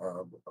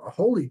 a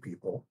holy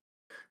people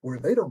where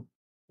they don't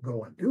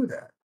go and do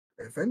that.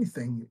 If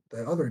anything,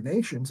 the other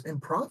nations in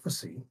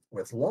prophecy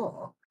with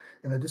law,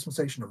 in the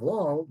dispensation of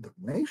law, the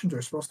nations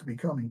are supposed to be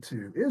coming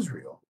to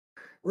Israel.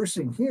 We're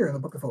seeing here in the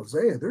book of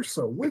Hosea, they're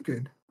so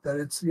wicked that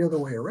it's the other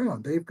way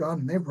around. They've gone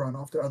and they've run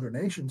off to other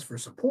nations for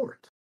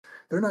support.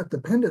 They're not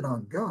dependent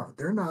on God.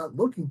 They're not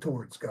looking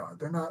towards God.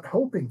 They're not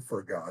hoping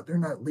for God. They're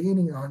not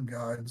leaning on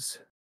God's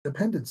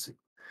dependency.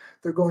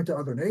 They're going to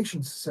other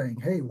nations saying,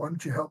 hey, why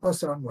don't you help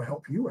us out and we'll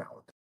help you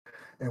out.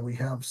 And we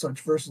have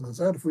such verses as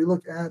that. If we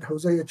look at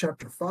Hosea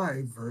chapter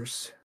 5,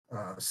 verse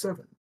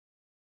 7.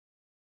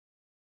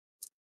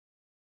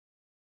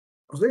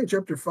 Hosea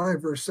chapter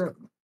 5, verse 7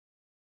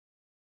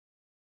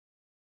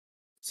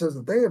 says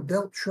that they have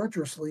dealt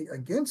treacherously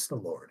against the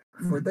Lord,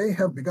 for they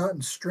have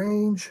begotten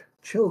strange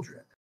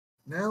children.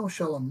 Now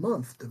shall a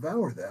month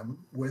devour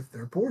them with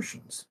their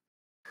portions.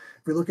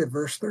 If we look at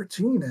verse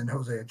 13 in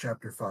Hosea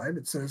chapter 5,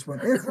 it says, when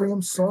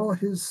Ephraim saw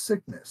his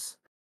sickness,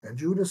 and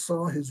Judah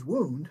saw his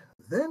wound,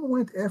 then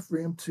went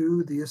Ephraim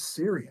to the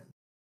Assyrian,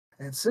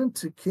 and sent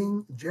to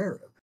King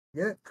Jareb.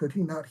 Yet could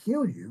he not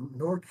heal you,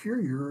 nor cure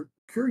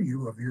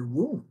you of your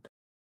wound.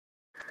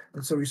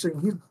 And so he's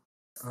saying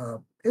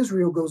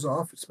Israel goes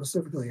off,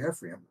 specifically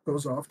Ephraim,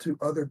 goes off to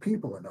other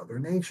people in other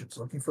nations,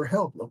 looking for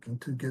help, looking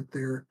to get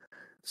their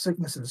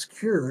sicknesses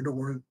cured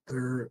or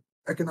their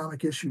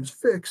economic issues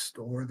fixed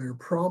or their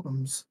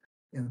problems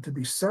to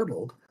be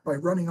settled by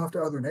running off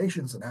to other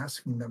nations and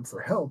asking them for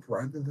help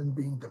rather than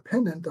being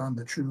dependent on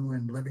the true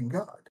and living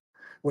God,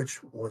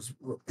 which was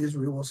what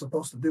Israel was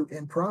supposed to do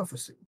in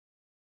prophecy.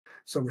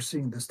 So we're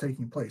seeing this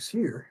taking place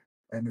here,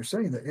 and they're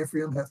saying that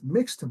Ephraim hath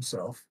mixed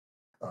himself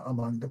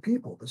among the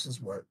people. This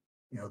is what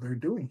they're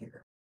doing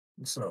here.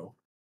 And so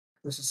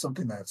this is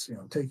something that's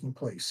taking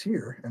place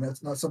here, and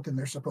that's not something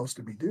they're supposed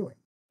to be doing.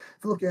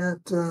 If you look at,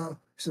 it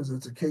says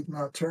it's a cake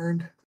not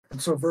turned,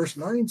 and so verse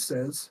 9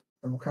 says,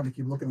 and we'll kind of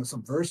keep looking at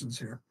some verses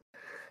here.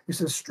 He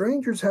says,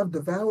 "Strangers have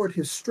devoured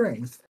his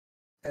strength,"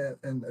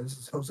 and this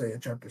is Hosea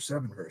chapter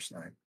 7, verse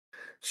 9.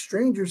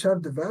 "Strangers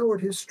have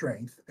devoured his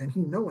strength, and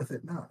he knoweth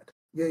it not.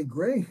 Yea,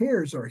 gray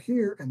hairs are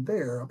here and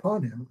there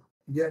upon him,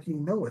 yet he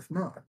knoweth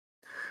not."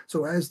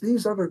 So as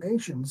these other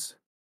nations,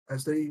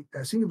 as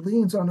he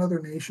leans on other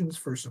nations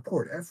for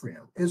support,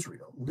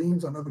 Israel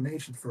leans on other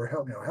nations for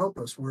help. Help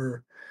us.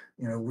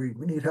 We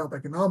need help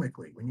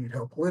economically. We need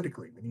help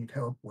politically. We need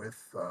help with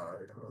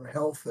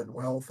health and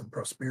wealth and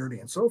prosperity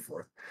and so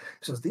forth.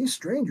 It says these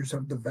strangers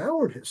have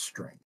devoured his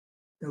strength.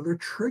 They're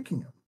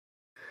tricking him.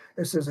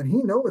 It says, "And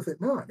he knoweth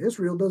it not."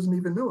 Israel doesn't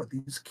even know it.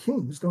 These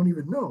kings don't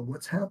even know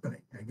what's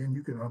happening. Again,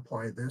 you can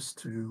apply this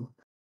to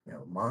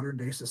modern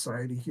day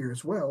society here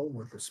as well,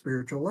 with a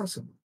spiritual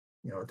lesson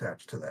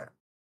attached to that.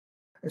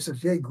 It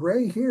says, "Yea,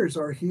 gray hairs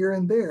are here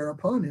and there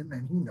upon him,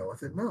 and he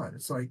knoweth it not."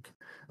 It's like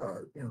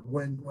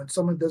when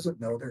someone doesn't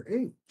know their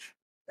age,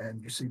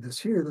 and you see this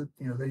here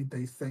that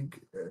they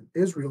think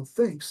Israel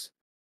thinks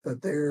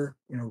that they're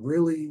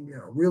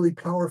really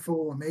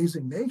powerful,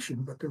 amazing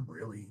nation, but they're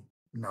really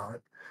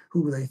not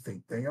who they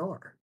think they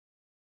are.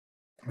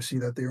 We see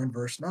that there in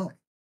verse 9.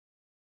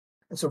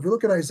 And so if we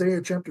look at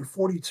Isaiah chapter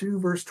 42,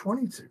 verse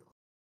 22,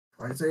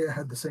 Isaiah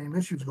had the same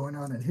issues going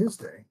on in his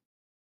day.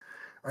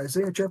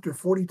 Isaiah chapter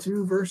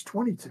 42, verse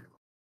 22.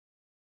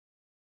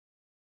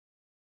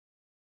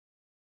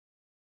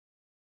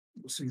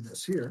 We'll see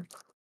this here.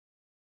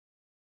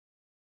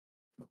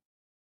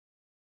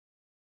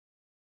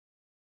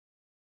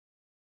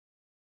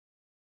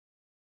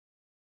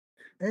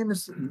 And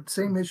the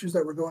same issues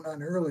that were going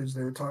on earlier as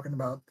they were talking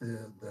about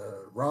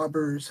the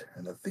robbers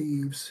and the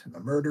thieves and the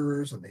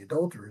murderers and the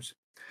adulterers.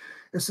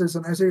 It says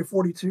in Isaiah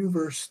 42,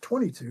 verse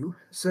 22,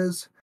 it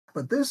says,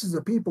 "But this is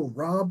a people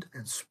robbed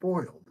and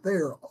spoiled. They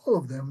are all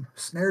of them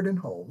snared in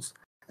holes,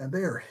 and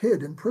they are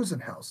hid in prison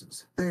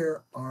houses. They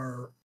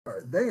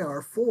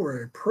are for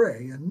a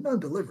prey, and none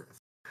delivereth,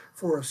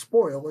 for a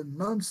spoil, and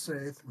none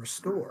saith,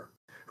 Restore.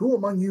 Who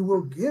among you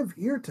will give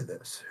ear to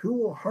this? Who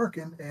will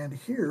hearken and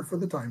hear for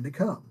the time to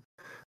come?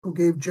 Who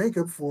gave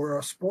Jacob for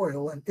a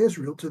spoil and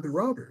Israel to the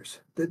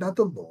robbers? Did not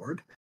the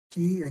Lord,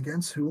 he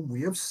against whom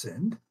we have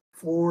sinned?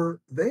 For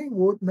they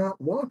would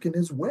not walk in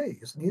his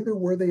ways, neither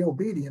were they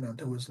obedient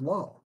unto his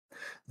law.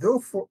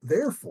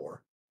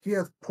 Therefore he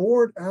hath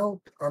poured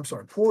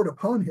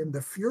upon him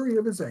the fury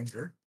of his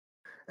anger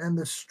and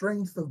the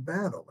strength of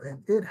battle,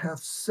 and it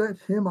hath set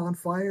him on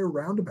fire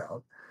round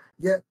about,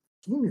 yet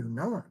he knew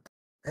not,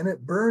 and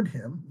it burned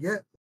him,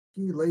 yet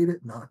he laid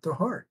it not to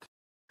heart."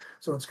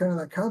 So it's kind of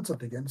that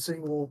concept again,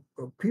 saying, well,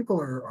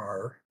 people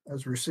are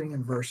as we're seeing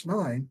in verse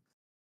 9,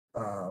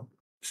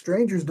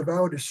 strangers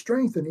devoured his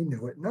strength, and he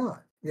knew it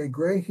not. Yea,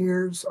 gray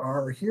hairs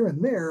are here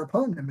and there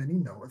upon him, and he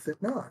knoweth it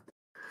not.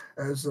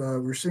 As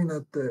we're seeing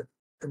that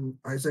in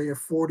Isaiah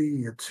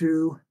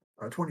 42,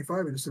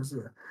 25, it says,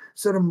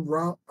 "Set him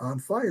on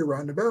fire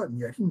round about, and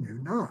yet he knew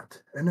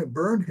not. And it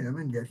burned him,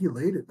 and yet he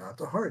laid it not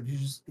to heart."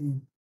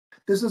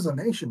 This is a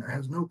nation that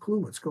has no clue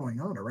what's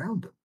going on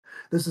around them.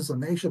 This is a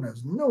nation that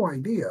has no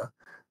idea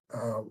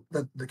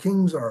that the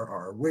kings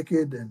are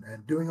wicked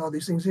and doing all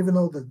these things, even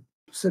though the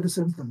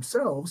citizens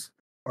themselves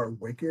are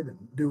wicked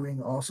and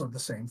doing also the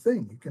same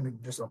thing. You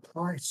can just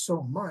apply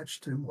so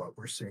much to what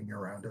we're seeing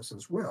around us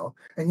as well.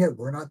 And yet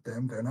we're not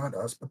them, they're not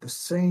us, but the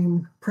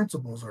same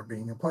principles are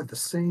being applied, the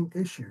same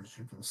issues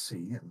you can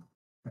see and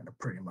kind of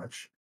pretty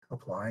much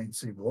apply and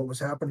see what was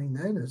happening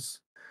then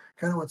is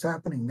kind of what's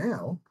happening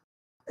now.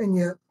 And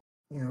yet,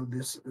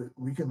 this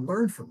we can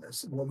learn from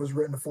this. What was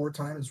written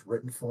aforetime is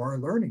written for our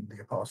learning,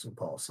 the Apostle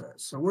Paul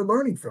says. So we're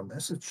learning from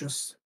this. It's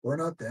just we're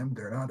not them,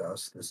 they're not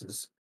us. This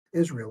is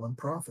Israel in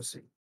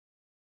prophecy.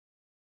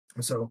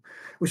 And so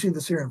we see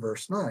this here in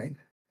verse 9.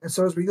 And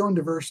so as we go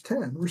into verse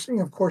 10, we're seeing,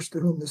 of course, to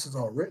whom this is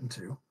all written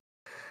to.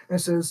 And it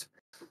says,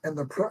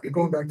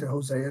 going back to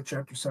Hosea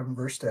chapter 7,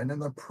 verse 10,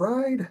 "And the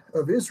pride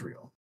of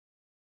Israel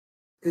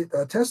it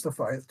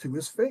testifieth to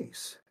his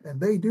face,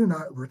 and they do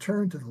not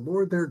return to the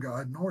Lord their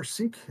God, nor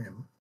seek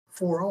him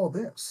for all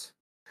this."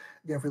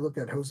 Again, if we look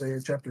at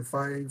Hosea chapter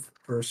 5,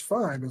 verse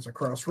 5 as a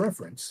cross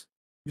reference,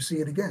 You see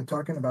it again,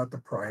 talking about the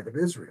pride of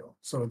Israel.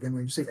 So again,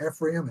 when you see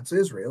Ephraim, it's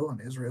Israel,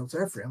 and Israel, it's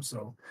Ephraim.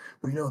 So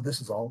we know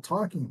this is all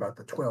talking about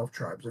the 12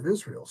 tribes of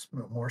Israel.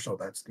 More so,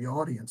 that's the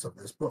audience of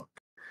this book.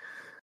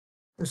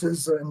 This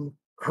is in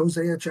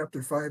Hosea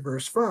chapter 5,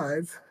 verse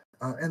 5.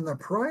 And the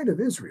pride of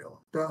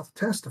Israel doth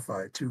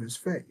testify to his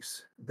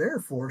face.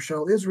 Therefore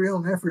shall Israel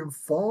and Ephraim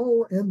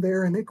fall in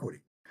their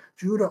iniquity.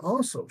 Judah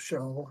also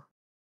shall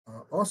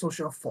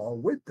fall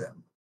with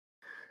them.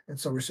 And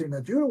so we're seeing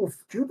that Judah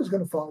is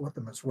going to fall with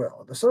them as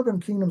well. The southern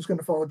kingdom is going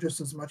to fall just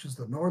as much as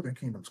the northern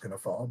kingdom is going to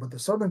fall, but the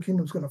southern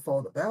kingdom is going to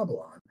fall to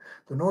Babylon.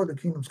 The northern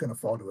kingdom is going to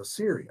fall to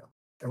Assyria.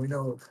 And we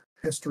know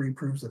history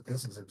proves that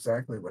this is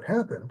exactly what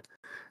happened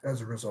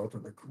as a result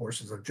of the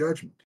courses of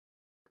judgment.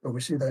 But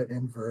we see that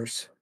in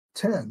verse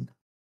 10,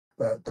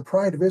 that the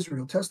pride of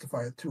Israel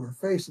testifieth to her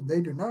face, and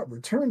they do not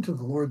return to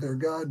the Lord their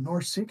God,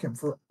 nor seek him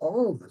for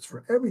all this,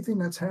 for everything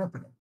that's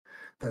happening.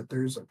 That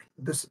there's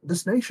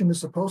this nation is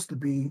supposed to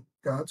be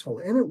God's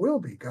holy, and it will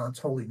be God's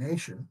holy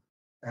nation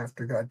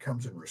after God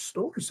comes and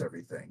restores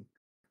everything.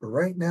 But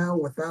right now,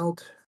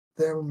 without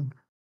them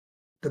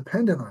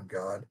dependent on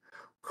God,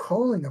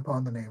 calling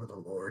upon the name of the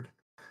Lord,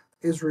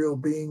 Israel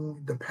being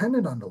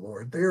dependent on the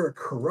Lord, they're a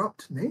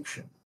corrupt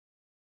nation.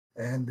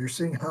 And they're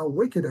seeing how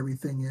wicked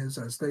everything is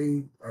as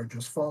they are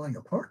just falling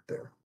apart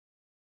there.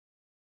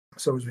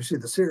 So as we see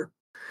this here,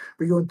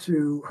 we go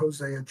into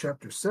Hosea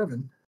chapter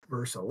 7,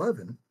 verse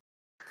 11.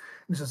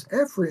 It says,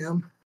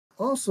 Ephraim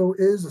also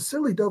is a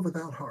silly dove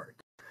without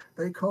heart.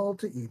 They call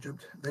to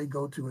Egypt, they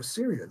go to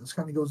Assyria. This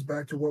kind of goes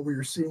back to what we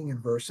were seeing in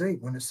verse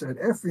 8 when it said,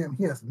 Ephraim,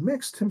 he hath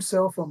mixed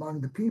himself among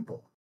the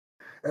people.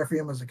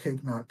 Ephraim is a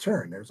cake not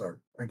turned. There's our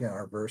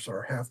verse,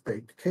 our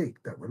half-baked cake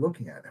that we're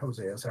looking at,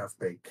 Hosea's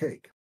half-baked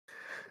cake.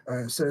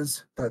 It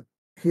says that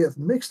he hath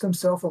mixed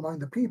himself among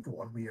the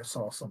people, and we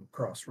saw some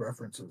cross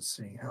references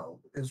seeing how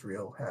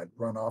Israel had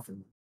run off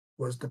and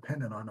was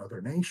dependent on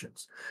other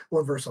nations.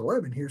 Well, in verse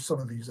 11, here's some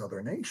of these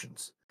other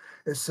nations.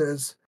 It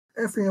says,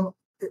 Ephraim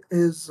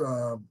is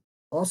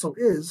also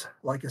is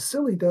like a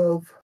silly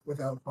dove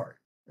without heart.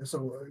 And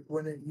so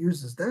when it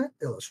uses that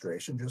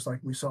illustration, just like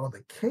we saw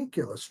the cake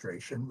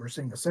illustration, we're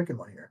seeing a second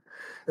one here.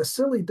 A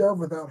silly dove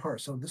without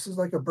heart. So this is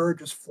like a bird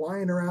just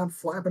flying around,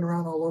 flapping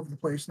around all over the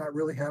place, not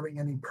really having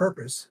any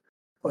purpose,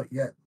 but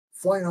yet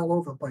flying all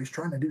over the place,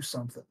 trying to do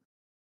something.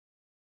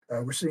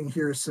 We're seeing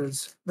here it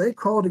says, they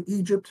call to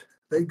Egypt,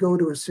 they go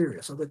to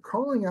Assyria. So they're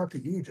calling out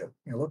to Egypt,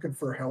 looking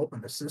for help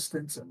and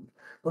assistance and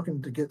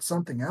looking to get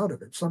something out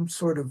of it, some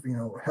sort of,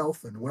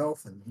 health and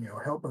wealth and,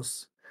 help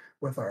us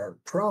with our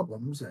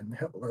problems and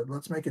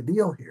let's make a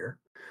deal here.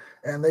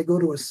 And they go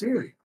to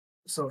Assyria.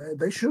 So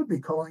they should be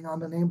calling on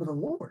the name of the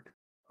Lord.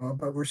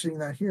 But we're seeing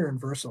that here in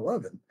verse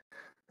 11.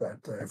 That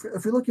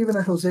if we look even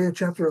at Hosea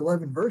chapter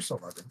 11, verse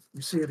 11,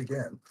 you see it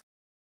again.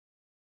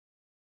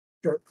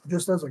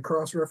 Just as a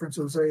cross-reference,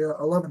 Hosea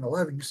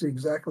 11:11, you see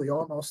exactly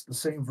almost the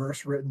same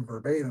verse written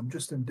verbatim,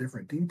 just in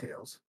different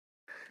details.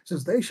 It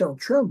says, they shall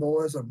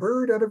tremble as a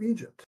bird out of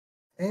Egypt,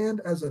 and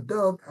as a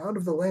dove out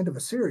of the land of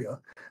Assyria,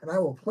 and I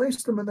will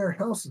place them in their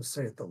houses,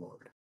 saith the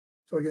Lord.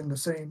 So again, the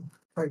same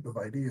type of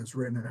idea is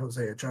written in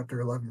Hosea chapter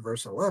 11,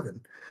 verse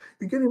 11.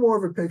 You're getting more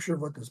of a picture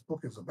of what this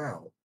book is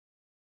about.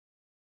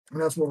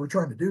 And that's what we're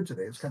trying to do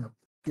today, is kind of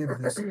give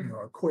this,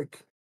 a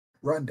quick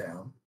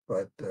rundown.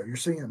 But you're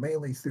seeing it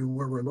mainly through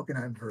where we're looking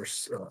at in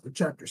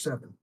chapter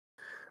 7.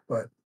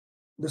 But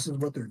this is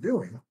what they're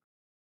doing.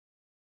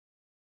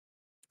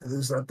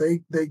 Is that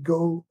they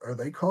go, or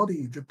they call to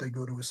Egypt, they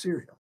go to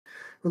Assyria.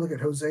 If we look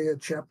at Hosea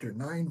chapter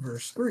 9,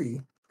 verse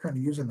 3, kind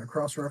of using the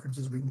cross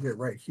references we can get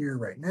right here,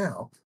 right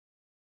now.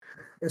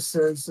 It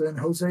says in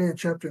Hosea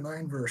chapter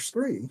 9, verse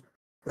 3,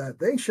 that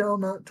they shall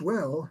not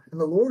dwell in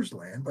the Lord's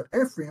land, but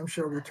Ephraim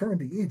shall return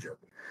to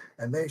Egypt,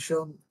 and they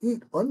shall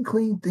eat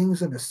unclean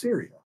things in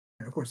Assyria.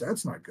 And of course,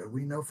 that's not good.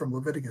 We know from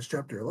Leviticus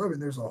chapter 11,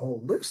 there's a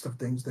whole list of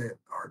things that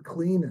are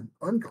clean and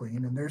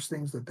unclean, and there's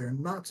things that they're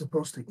not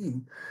supposed to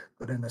eat.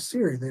 But in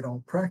Assyria, they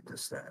don't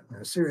practice that. In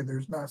Assyria,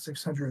 there's not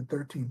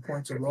 613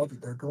 points of law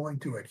that they're going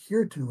to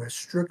adhere to as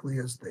strictly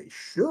as they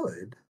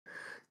should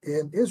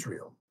in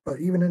Israel.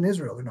 But even in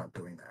Israel, they're not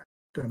doing that.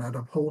 They're not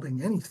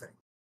upholding anything.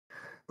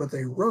 But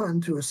they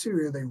run to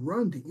Assyria, they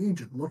run to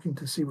Egypt looking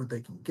to see what they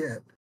can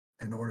get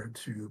in order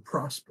to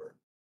prosper.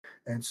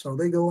 And so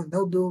they go and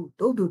they'll do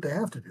what they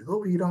have to do.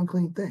 They'll eat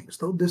unclean things.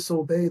 They'll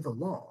disobey the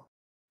law.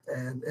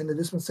 And in the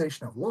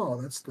dispensation of law,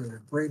 that's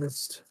the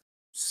greatest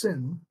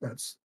sin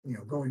that's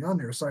going on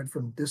there, aside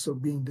from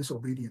being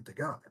disobedient to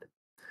God.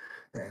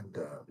 And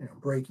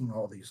breaking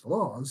all these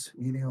laws,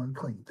 eating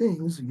unclean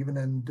things, even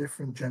in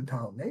different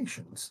Gentile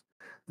nations.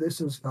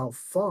 This is how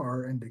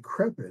far and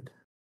decrepit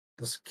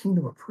this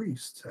kingdom of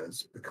priests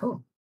has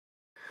become.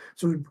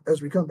 So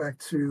as we come back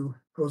to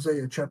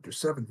Hosea chapter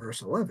 7,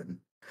 verse 11,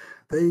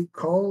 they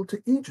call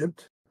to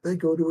Egypt, they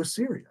go to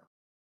Assyria.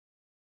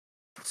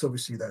 So we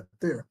see that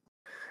there.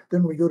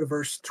 Then we go to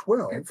verse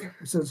 12.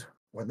 It says,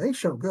 when they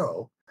shall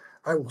go,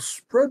 I will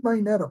spread my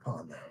net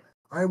upon them.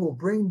 I will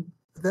bring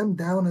them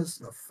down as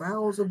the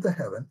fowls of the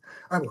heaven.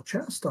 I will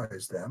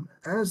chastise them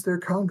as their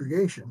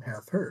congregation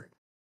hath heard.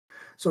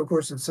 So, of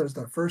course, it says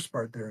that first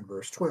part there in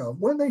verse 12,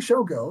 when they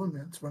shall go, and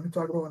that's when we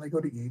talk about when they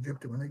go to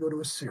Egypt, and when they go to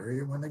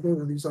Assyria, when they go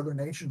to these other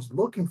nations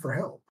looking for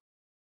help,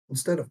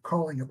 instead of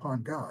calling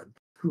upon God,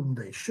 whom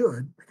they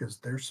should, because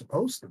they're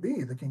supposed to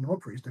be the kingdom of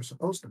priests, they're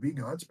supposed to be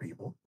God's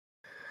people.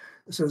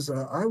 It says,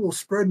 I will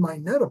spread my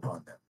net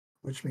upon them,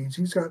 which means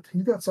he's got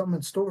something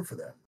in store for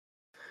them.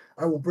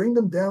 I will bring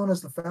them down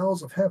as the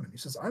fowls of heaven. He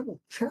says, I will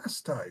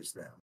chastise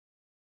them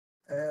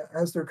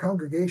as their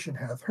congregation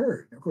hath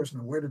heard. Of course,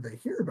 now where did they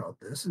hear about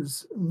this?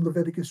 Is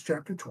Leviticus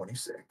chapter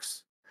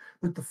 26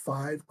 with the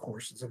 5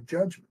 courses of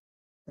judgment.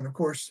 And of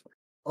course,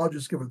 I'll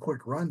just give a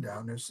quick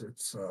rundown. It's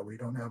we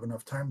don't have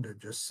enough time to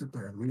just sit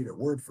there and read it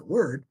word for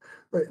word.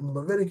 But in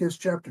Leviticus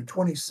chapter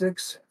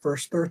 26,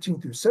 verse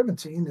 13 through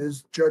 17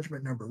 is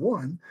judgment number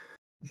 1,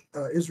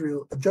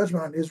 Israel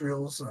judgment on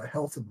Israel's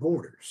health and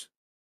borders.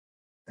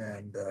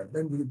 And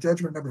then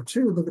judgment number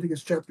 2,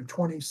 Leviticus chapter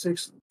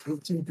 26,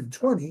 18 through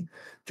 20,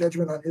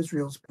 judgment on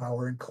Israel's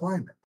power and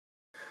climate.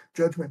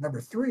 Judgment number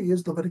 3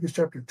 is Leviticus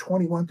chapter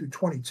 21 through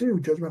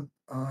 22, judgment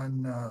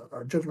on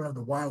judgment of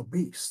the wild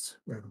beasts,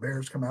 where the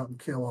bears come out and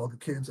kill all the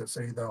kids that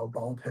say thou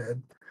bald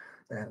head,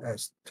 and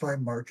as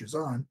time marches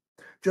on.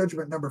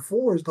 Judgment number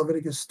 4 is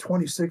Leviticus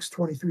 26,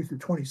 23 through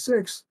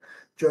 26,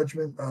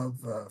 judgment of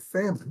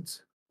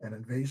famines and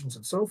invasions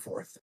and so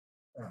forth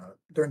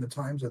during the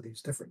times of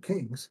these different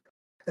kings.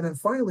 And then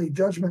finally,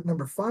 judgment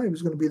number 5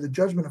 is going to be the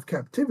judgment of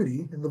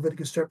captivity in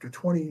Leviticus chapter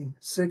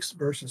 26,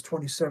 verses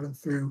 27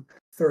 through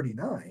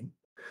 39.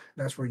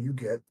 That's where you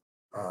get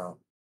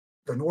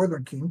the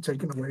northern king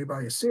taken away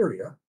by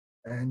Assyria,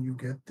 and you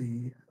get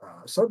the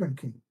southern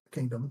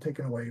kingdom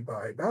taken away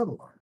by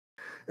Babylon.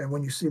 And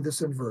when you see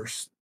this in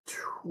verse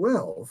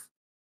 12,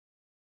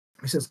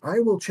 he says, I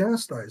will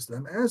chastise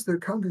them as their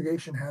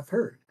congregation hath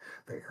heard.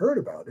 They heard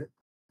about it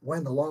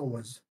when the law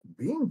was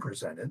being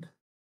presented,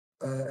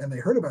 and they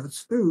heard about it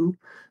through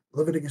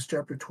Leviticus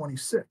chapter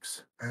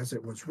 26, as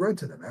it was read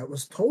to them, it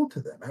was told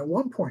to them at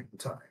one point in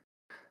time.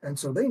 And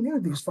so they knew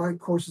these 5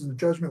 courses of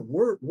judgment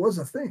was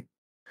a thing,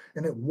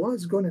 and it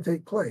was going to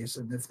take place.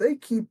 And if they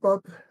keep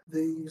up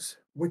these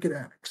wicked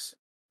acts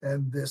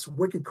and this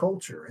wicked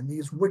culture and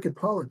these wicked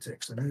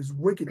politics and these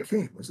wicked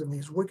kings and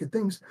these wicked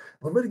things,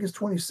 Leviticus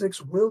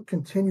 26 will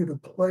continue to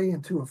play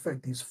into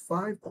effect. These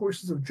 5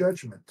 courses of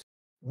judgment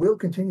will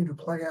continue to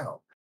play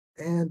out.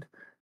 And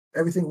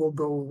everything will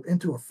go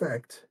into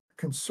effect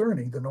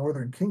concerning the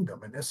northern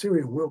kingdom, and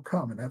Assyria will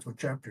come, and that's what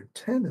chapter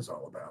 10 is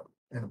all about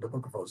in the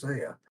book of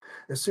Hosea.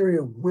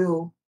 Assyria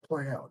will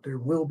play out. There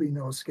will be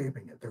no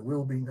escaping it. There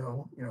will be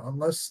no,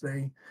 unless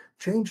they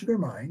change their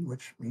mind,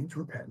 which means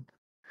repent.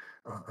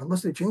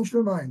 Unless they change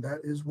their mind, that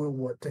is will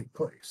what take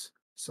place.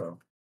 So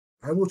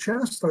I will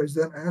chastise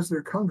them as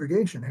their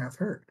congregation hath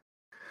heard.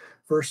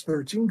 Verse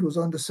 13 goes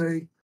on to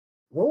say,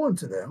 woe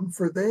unto them,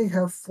 for they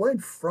have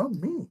fled from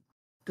me.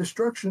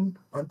 Destruction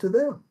unto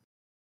them,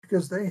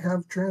 because they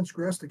have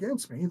transgressed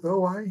against me,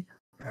 though I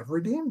have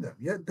redeemed them,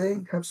 yet they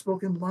have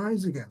spoken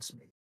lies against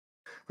me.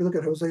 If we look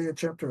at Hosea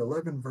chapter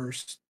 11,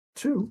 verse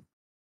 2,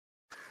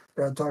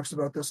 God talks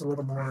about this a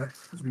little more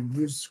as we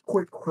use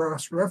quick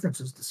cross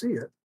references to see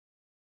it.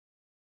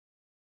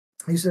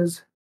 He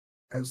says,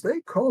 as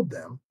they called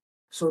them,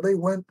 so they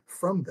went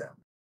from them.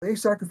 They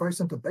sacrificed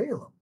unto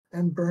Baalim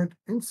and burnt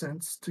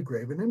incense to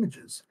graven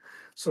images.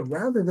 So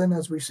rather than,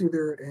 as we see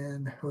there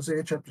in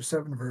Hosea chapter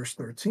 7, verse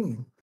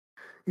 13,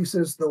 he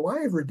says, though I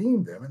have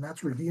redeemed them, and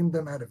that's redeemed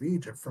them out of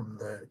Egypt from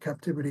the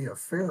captivity of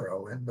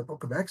Pharaoh in the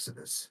book of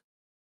Exodus,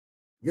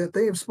 yet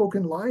they have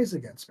spoken lies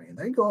against me. And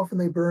they go off and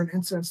they burn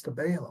incense to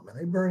Baalim, and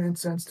they burn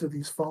incense to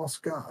these false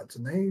gods,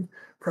 and they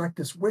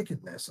practice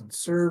wickedness and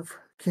serve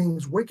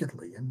kings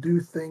wickedly and do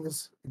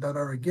things that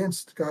are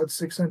against God's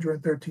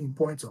 613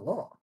 points of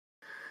law.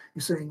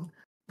 He's saying,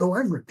 though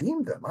I've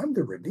redeemed them, I'm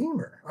the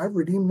Redeemer. I've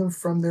redeemed them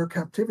from their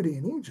captivity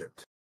in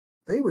Egypt.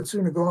 They would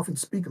sooner go off and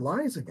speak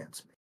lies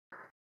against me.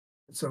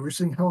 And so we're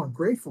seeing how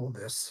ungrateful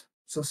this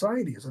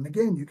society is. And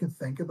again, you can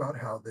think about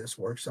how this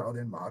works out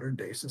in modern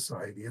day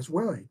society as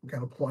well. You can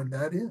kind of plug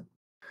that in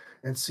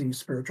and see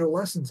spiritual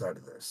lessons out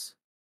of this.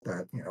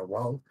 That,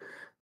 while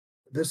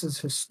this is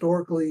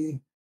historically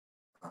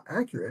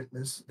accurate,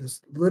 this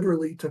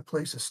literally took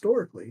place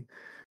historically,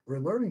 we're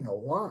learning a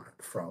lot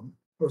from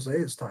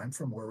Hosea's time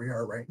from where we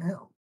are right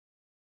now.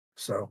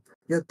 So,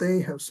 yet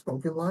they have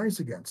spoken lies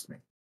against me.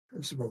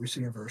 This is what we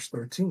see in verse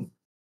 13.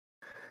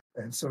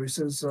 And so he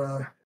says,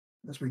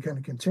 as we kind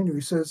of continue,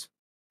 he says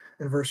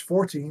in verse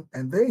 14,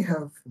 and they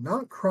have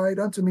not cried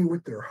unto me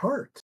with their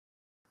heart,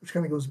 which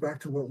kind of goes back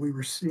to what we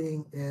were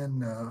seeing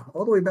in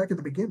all the way back at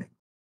the beginning.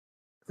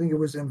 I think it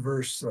was in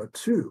verse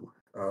 2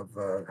 of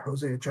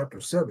Hosea chapter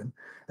 7,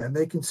 and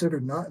they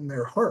considered not in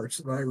their hearts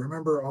that I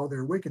remember all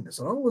their wickedness.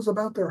 It all was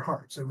about their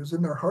hearts. It was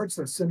in their hearts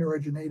that sin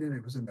originated.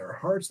 It was in their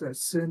hearts that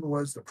sin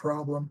was the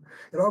problem.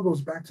 It all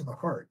goes back to the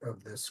heart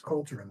of this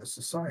culture and this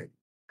society.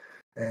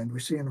 And we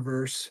see in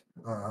verse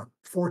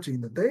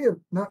 14 that they have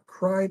not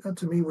cried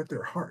unto me with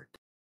their heart.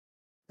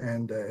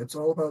 And it's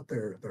all about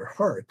their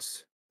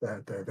hearts,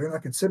 that they're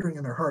not considering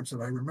in their hearts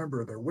that I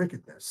remember their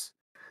wickedness.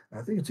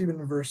 I think it's even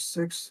in verse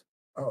 6,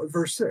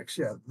 Verse 6,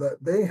 yeah, that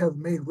they have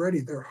made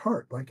ready their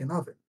heart like an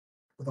oven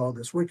with all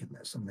this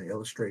wickedness, and the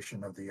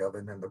illustration of the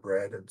oven and the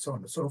bread and so on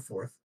and so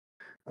forth,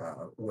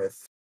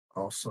 with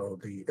also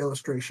the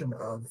illustration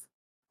of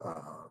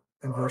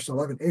in verse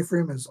 11,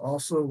 Ephraim is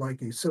also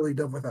like a silly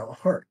dove without a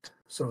heart.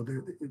 So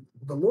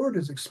the Lord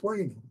is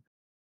explaining,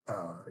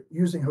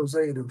 using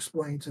Hosea to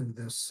explain to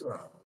this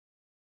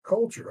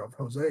culture of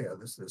Hosea,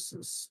 this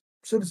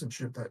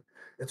citizenship, that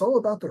it's all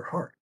about their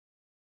heart.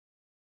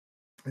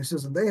 And he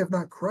says, and they have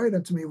not cried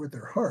unto me with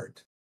their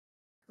heart,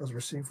 as we're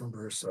seeing from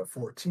verse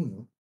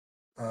 14,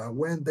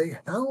 when they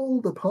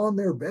howled upon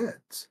their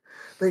beds.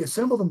 They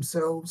assemble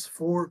themselves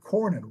for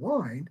corn and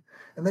wine,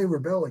 and they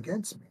rebel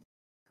against me.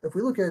 If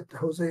we look at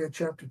Hosea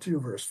chapter 2,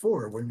 verse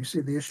 4, when we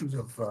see the issues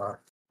of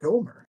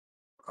Gomer,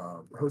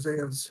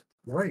 Hosea's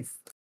wife,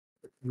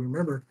 you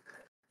remember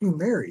he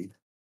married,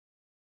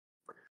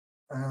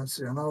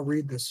 and I'll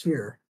read this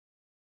here.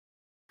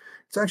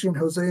 It's actually in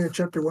Hosea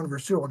chapter 1,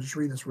 verse 2. I'll just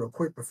read this real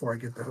quick before I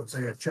get to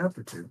Hosea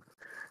chapter 2.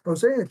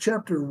 Hosea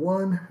chapter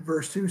 1,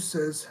 verse 2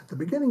 says, the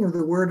beginning of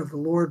the word of the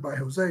Lord by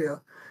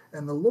Hosea,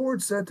 and the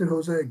Lord said to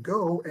Hosea,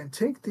 go and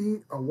take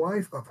thee a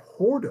wife of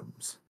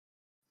whoredoms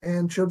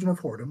and children of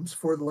whoredoms,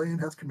 for the land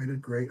hath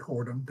committed great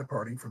whoredom,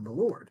 departing from the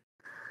Lord.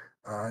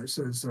 It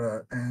says,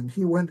 and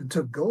he went and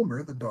took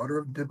Gomer, the daughter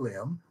of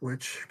Diblaim,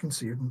 which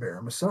conceived and bare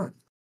him a son.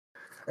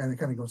 And it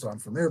kind of goes on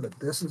from there, but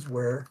this is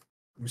where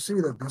you see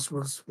that this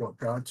was what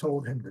God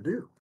told him to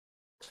do,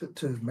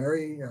 to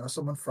marry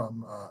someone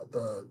from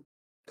the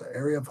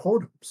area of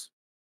whoredoms.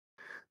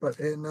 But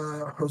in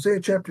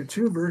Hosea chapter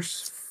 2,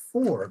 verse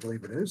 4, I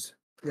believe it is.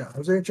 Yeah,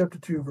 Hosea chapter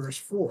 2, verse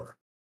 4.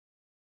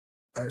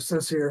 It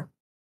says here,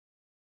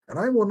 and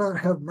I will not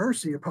have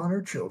mercy upon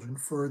her children,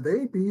 for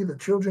they be the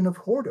children of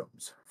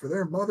whoredoms, for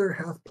their mother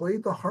hath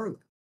played the harlot.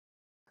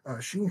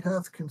 She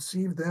hath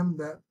conceived them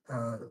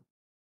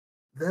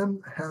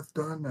hath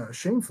done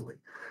shamefully.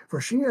 For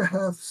she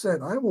hath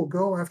said, I will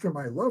go after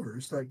my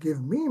lovers that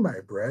give me my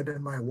bread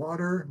and my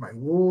water, my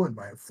wool and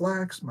my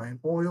flax, mine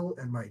oil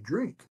and my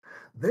drink.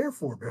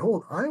 Therefore,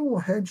 behold, I will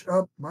hedge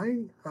up my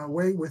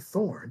way with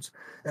thorns,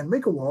 and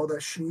make a wall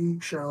that she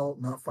shall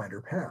not find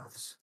her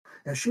paths.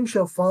 And she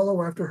shall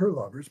follow after her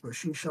lovers, but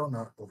she shall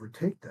not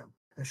overtake them.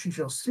 And she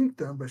shall seek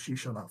them, but she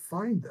shall not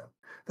find them.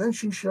 Then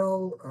she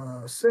shall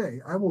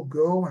say, I will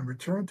go and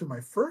return to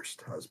my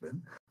first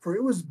husband, for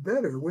it was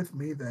better with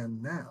me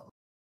than now.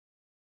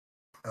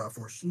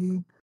 For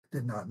she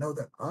did not know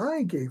that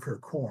I gave her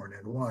corn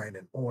and wine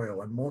and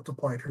oil, and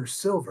multiplied her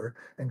silver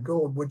and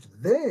gold, which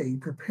they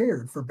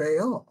prepared for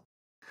Baal.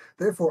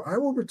 Therefore I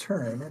will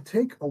return and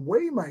take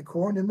away my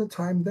corn in the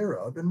time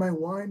thereof, and my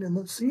wine in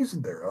the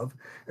season thereof,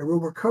 and will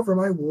recover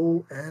my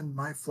wool and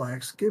my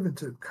flax given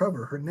to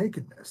cover her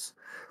nakedness.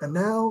 And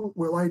now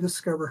will I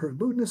discover her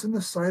lewdness in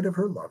the sight of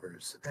her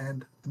lovers,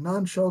 and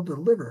none shall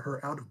deliver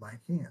her out of my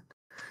hand.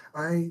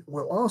 I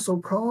will also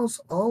cause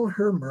all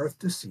her mirth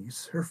to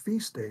cease, her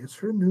feast days,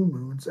 her new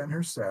moons, and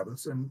her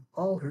Sabbaths, and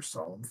all her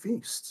solemn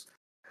feasts.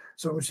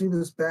 So we see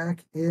this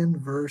back in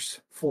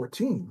verse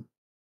 14.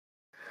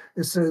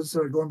 It says,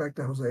 going back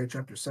to Hosea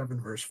chapter 7,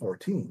 verse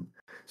 14,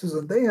 it says,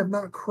 and they have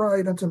not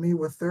cried unto me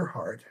with their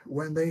heart,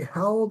 when they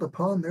howled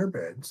upon their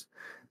beds.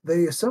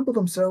 They assembled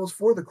themselves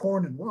for the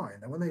corn and wine.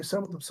 And when they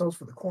assembled themselves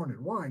for the corn and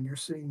wine, you're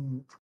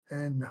seeing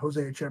in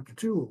Hosea chapter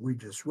 2, what we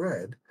just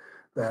read,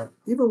 that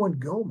even when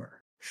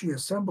Gomer, she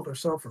assembled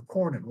herself for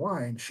corn and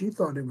wine, she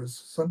thought it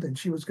was something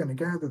she was going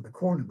to gather the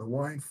corn and the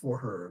wine for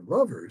her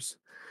lovers,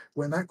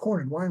 when that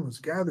corn and wine was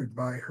gathered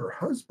by her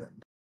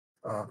husband,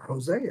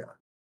 Hosea.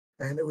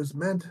 And it was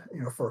meant,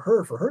 for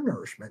her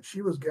nourishment.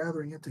 She was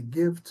gathering it to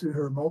give to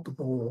her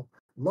multiple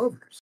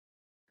lovers.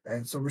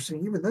 And so we're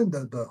seeing even then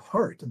the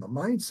heart and the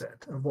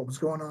mindset of what was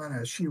going on,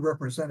 as she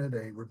represented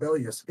a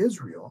rebellious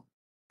Israel,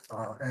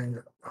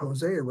 and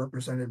Hosea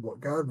represented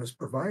what God was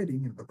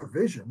providing, and the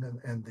provision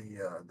and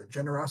the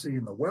generosity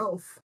and the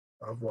wealth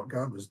of what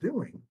God was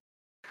doing.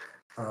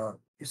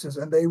 He says,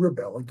 and they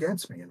rebel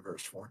against me in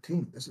verse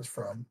 14. This is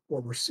from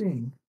what we're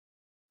seeing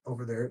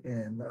over there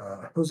in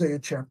Hosea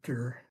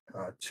chapter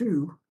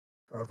 2,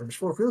 verse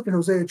 4. If we look at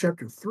Hosea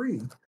chapter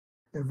 3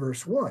 in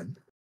verse 1,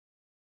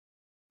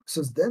 it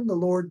says, then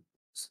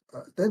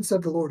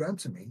said the Lord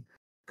unto me,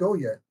 go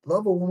yet,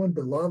 love a woman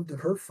beloved of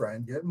her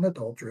friend, yet an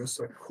adulteress,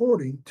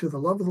 according to the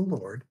love of the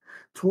Lord,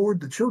 toward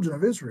the children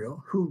of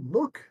Israel, who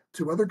look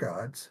to other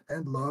gods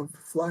and love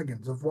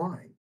flagons of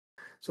wine.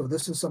 So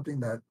this is something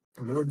that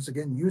the Lord is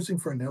again using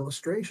for an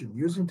illustration,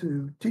 using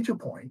to teach a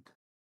point,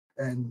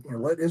 and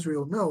let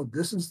Israel know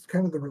this is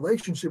kind of the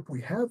relationship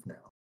we have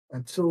now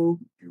until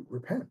you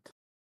repent.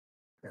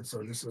 And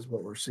so this is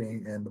what we're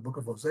seeing in the book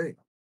of Hosea.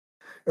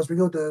 As we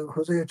go to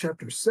Hosea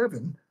chapter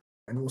 7,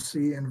 and we'll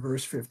see in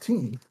verse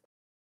 15,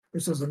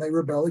 it says, and they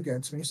rebel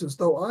against me. He says,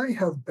 though I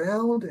have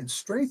bound and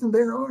strengthened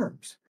their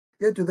arms,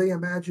 yet do they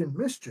imagine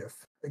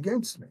mischief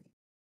against me.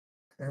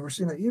 And we're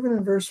seeing that even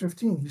in verse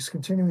 15, he's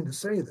continuing to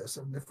say this.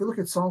 And if we look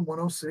at Psalm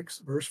 106,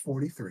 verse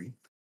 43,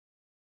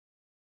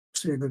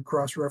 see a good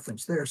cross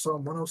reference there.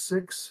 Psalm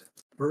 106,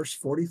 verse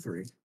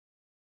 43.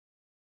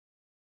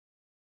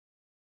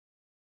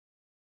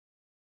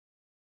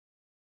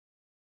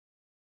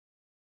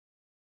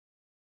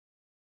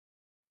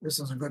 This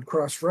is a good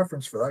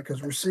cross-reference for that,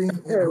 because we're seeing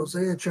in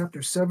Hosea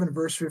chapter 7,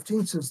 verse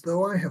 15 says,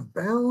 "Though I have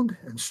bound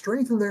and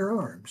strengthened their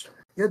arms,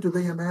 yet do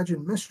they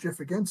imagine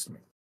mischief against me."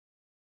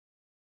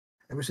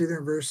 And we see there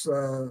in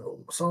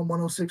Psalm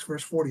 106,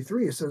 verse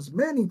 43, it says,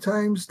 "Many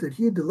times did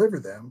he deliver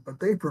them, but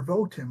they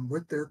provoked him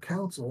with their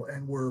counsel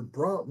and were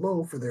brought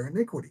low for their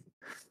iniquity.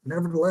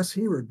 Nevertheless,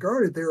 he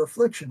regarded their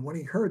affliction when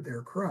he heard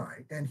their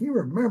cry, and he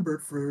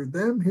remembered for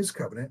them his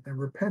covenant and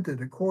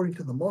repented according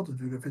to the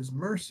multitude of his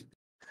mercies."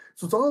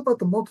 So it's all about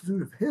the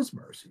multitude of his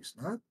mercies,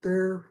 not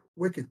their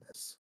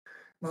wickedness,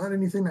 not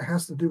anything that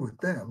has to do with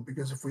them.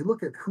 Because if we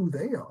look at who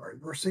they are,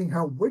 we're seeing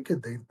how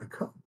wicked they've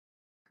become,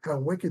 how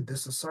wicked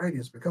this society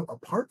has become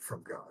apart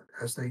from God,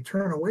 as they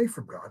turn away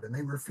from God and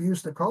they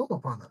refuse to call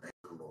upon the name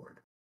of the Lord.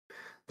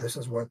 This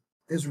is what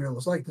Israel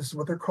is like. This is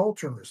what their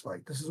culture is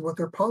like. This is what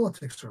their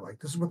politics are like.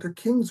 This is what their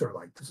kings are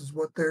like. This is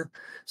what their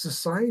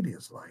society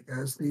is like.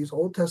 As these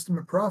Old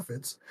Testament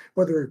prophets,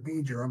 whether it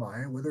be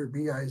Jeremiah, whether it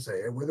be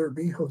Isaiah, whether it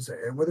be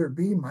Hosea, whether it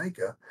be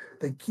Micah,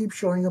 they keep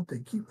showing up, they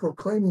keep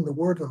proclaiming the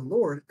word of the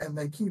Lord, and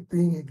they keep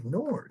being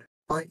ignored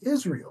by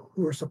Israel,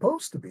 who are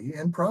supposed to be,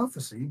 in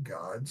prophecy,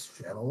 God's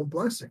channel of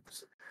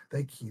blessings.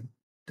 They keep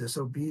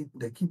disobeying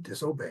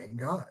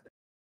God.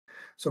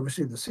 So we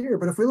see this here.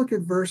 But if we look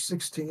at verse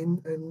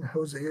 16 in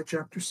Hosea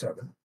chapter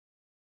 7,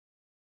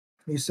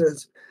 he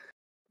says,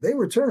 "They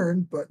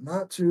return, but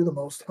not to the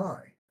Most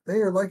High.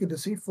 They are like a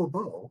deceitful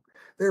bow.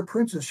 Their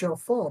princes shall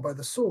fall by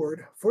the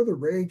sword for the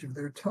rage of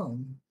their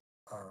tongue.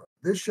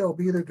 This shall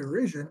be their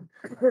derision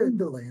in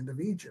the land of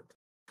Egypt."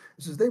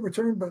 It says, "They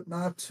return, but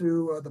not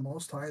to the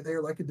Most High. They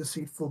are like a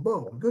deceitful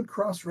bow." A good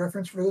cross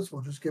reference for this,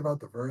 we'll just give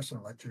out the verse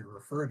and let you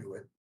refer to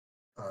it,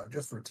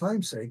 just for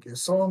time's sake,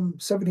 is Psalm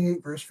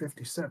 78, verse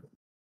 57.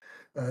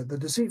 The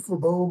deceitful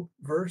bow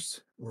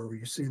verse, where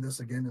you see this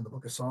again in the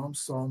book of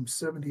Psalms, Psalm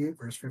 78,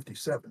 verse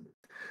 57,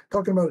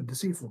 talking about a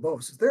deceitful bow,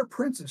 says, "Their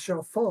princes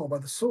shall fall by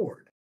the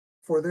sword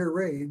for their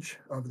rage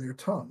of their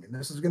tongue." And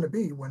this is going to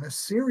be when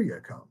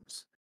Assyria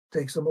comes,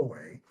 takes them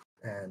away,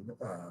 and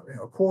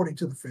according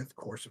to the fifth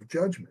course of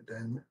judgment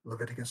in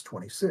Leviticus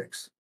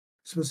 26,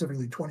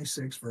 specifically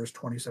 26, verse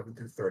 27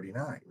 through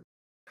 39. It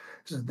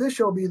says, "This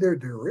shall be their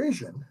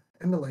derision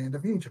in the land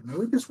of Egypt." Now,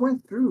 we just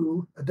went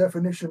through a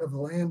definition of the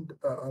land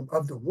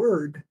of the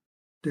word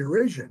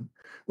derision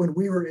when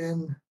we were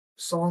in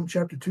Psalm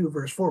chapter 2,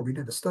 verse 4. We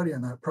did a study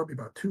on that probably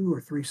about 2 or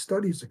 3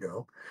 studies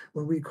ago,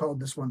 when we called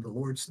this one the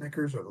Lord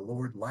snickers or the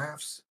Lord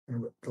laughs.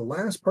 And the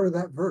last part of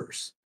that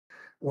verse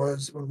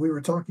was when we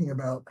were talking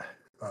about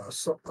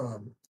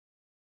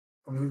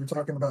when we were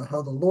talking about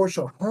how the Lord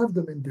shall have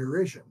them in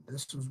derision.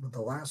 This was with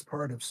the last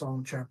part of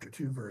Psalm chapter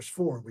 2, verse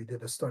 4. We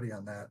did a study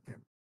on that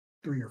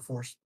 3 or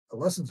 4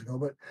 lessons ago.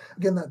 But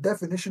again, that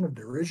definition of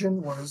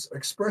derision was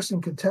expressing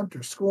contempt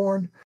or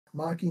scorn,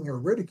 mocking or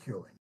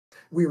ridiculing.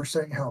 We were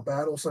saying how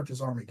battles such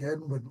as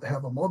Armageddon would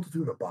have a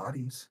multitude of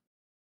bodies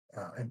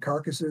and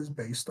carcasses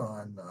based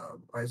on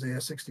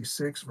Isaiah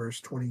 66,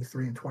 verse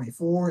 23 and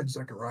 24, and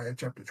Zechariah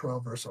chapter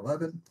 12, verse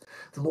 11.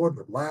 The Lord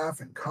would laugh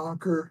and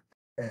conquer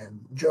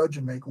and judge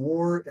and make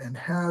war and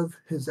have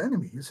his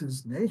enemies,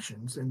 his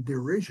nations, in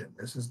derision.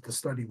 This is the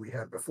study we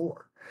had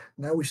before.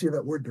 Now we see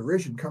that word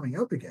derision coming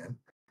up again,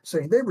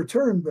 saying they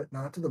return, but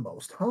not to the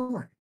Most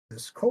High.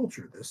 This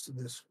culture,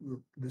 this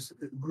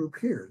group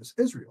here, this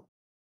Israel,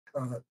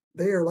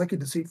 they are like a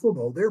deceitful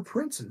bow. Their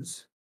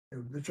princes,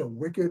 which are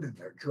wicked and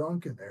they're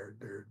drunk and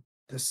they're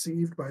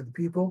deceived by the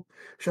people,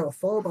 shall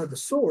fall by the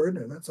sword,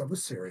 and that's of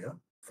Assyria,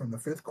 from the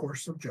fifth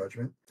course of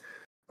judgment,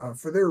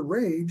 for their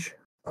rage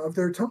of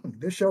their tongue.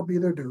 This shall be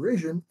their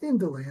derision in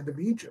the land of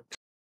Egypt.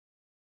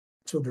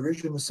 So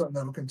derision is something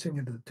that will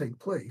continue to take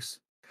place.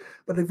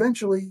 But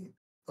eventually,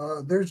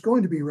 there's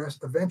going to be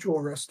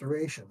eventual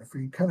restoration. If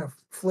we kind of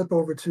flip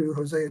over to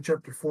Hosea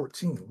chapter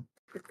 14,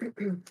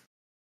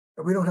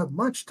 we don't have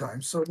much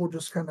time, so we'll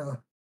just kind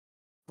of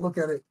look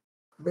at it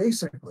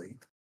basically.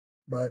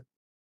 But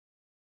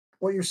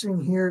what you're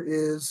seeing here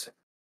is,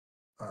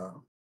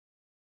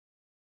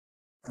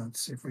 let's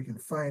see if we can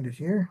find it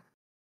here.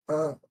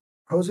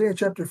 Hosea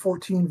chapter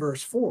 14,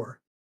 verse 4,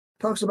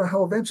 talks about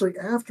how eventually,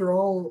 after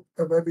all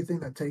of everything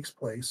that takes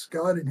place,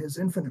 God in his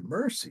infinite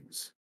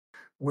mercies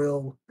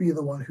will be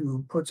the one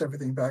who puts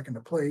everything back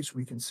into place.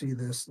 We can see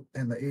this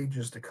in the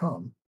ages to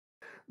come.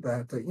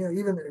 That,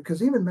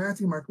 even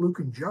Matthew, Mark, Luke,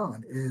 and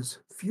John is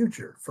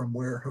future from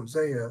where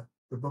Hosea,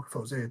 the book of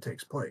Hosea,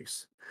 takes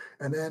place.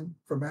 And then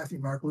from Matthew,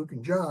 Mark, Luke,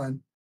 and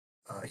John,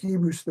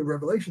 Hebrews through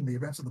Revelation, the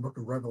events of the book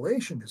of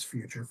Revelation is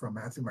future from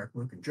Matthew, Mark,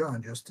 Luke, and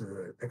John, just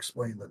to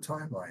explain the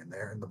timeline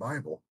there in the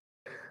Bible.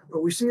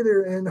 But we see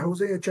there in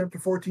Hosea chapter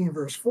 14,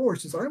 verse 4,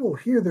 it says, "I will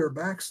heal their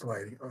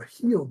backsliding.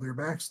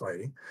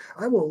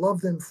 I will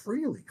love them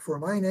freely, for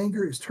mine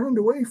anger is turned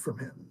away from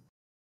him.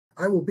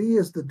 I will be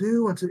as the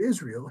dew unto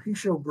Israel. He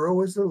shall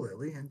grow as the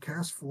lily and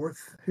cast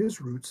forth his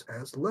roots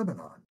as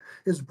Lebanon.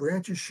 His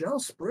branches shall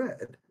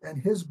spread, and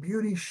his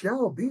beauty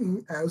shall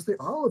be as the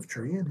olive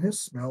tree, and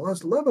his smell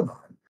as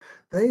Lebanon.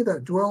 They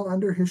that dwell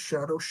under his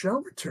shadow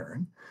shall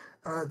return,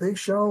 They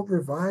shall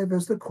revive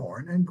as the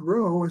corn and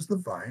grow as the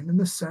vine, and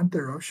the scent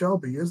thereof shall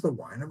be as the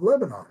wine of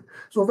Lebanon.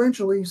 So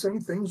eventually, he's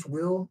saying things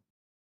will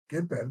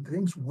get better.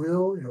 Things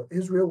will,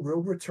 Israel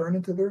will return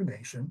into their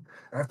nation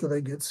after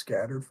they get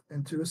scattered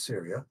into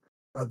Assyria.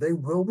 They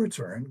will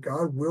return.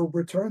 God will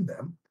return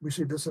them. We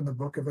see this in the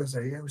book of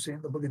Hosea. We see it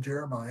in the book of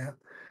Jeremiah.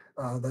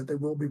 That they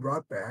will be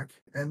brought back,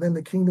 and then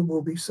the kingdom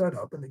will be set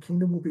up, and the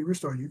kingdom will be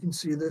restored. You can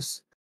see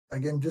this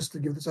again, just to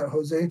give this out.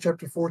 Hosea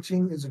chapter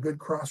 14 is a good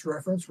cross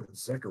reference with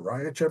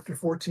Zechariah chapter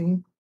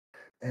 14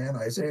 and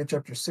Isaiah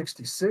chapter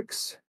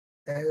 66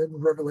 and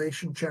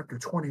Revelation chapter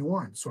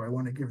 21. So I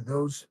want to give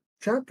those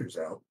chapters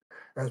out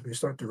as we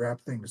start to wrap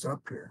things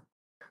up here.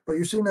 But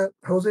you're seeing that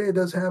Hosea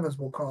does have, as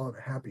we'll call it,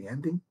 a happy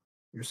ending.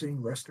 You're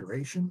seeing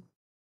restoration.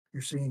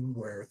 You're seeing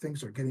where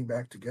things are getting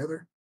back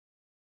together.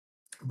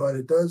 But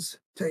it does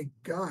take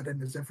God and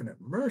his infinite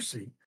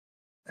mercy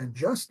and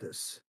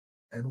justice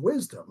and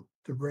wisdom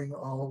to bring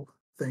all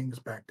things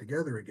back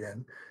together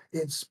again,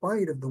 in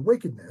spite of the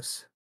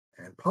wickedness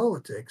and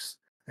politics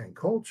and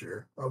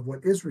culture of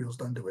what Israel's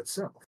done to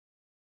itself.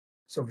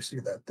 So we see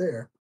that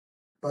there.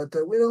 But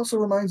it also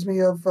reminds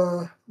me of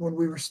when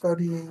we were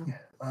studying,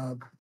 I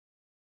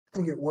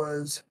think it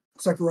was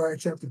Zechariah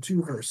chapter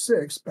 2, verse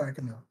 6, back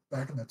in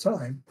the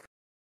time,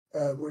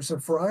 where it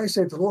said, "For I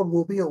say, the Lord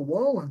will be a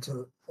wall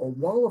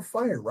of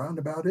fire round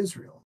about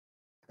Israel,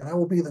 and I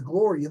will be the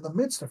glory in the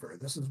midst of her."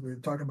 We're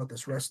talking about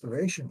this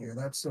restoration here.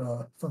 That's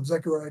from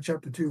Zechariah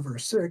chapter 2,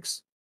 verse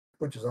 6,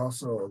 which is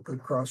also a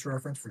good cross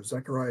reference for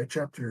Zechariah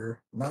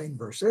chapter 9,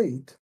 verse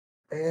 8,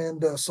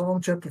 and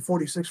Psalm chapter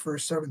 46,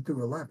 verse 7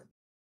 through 11.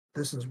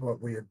 This is what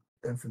we had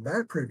done from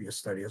that previous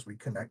study as we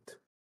connect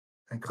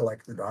and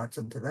collect the dots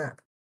into that.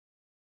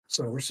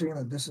 So we're seeing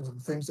that this is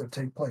the things that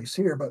take place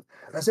here. But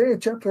Isaiah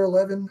chapter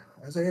 11,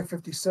 Isaiah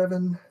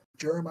 57,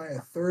 Jeremiah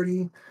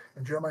 30,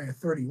 and Jeremiah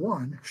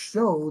 31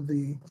 show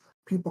the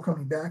people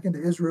coming back into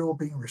Israel,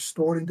 being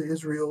restored into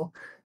Israel,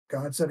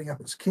 God setting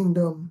up his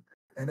kingdom,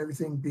 and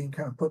everything being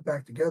kind of put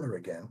back together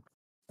again.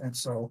 And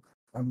so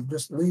I'm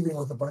just leaving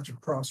with a bunch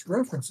of cross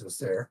references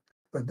there,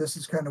 but this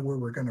is kind of where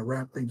we're going to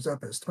wrap things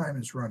up as time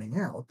is running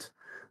out.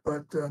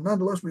 But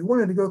nonetheless, we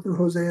wanted to go through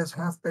Hosea's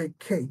half-baked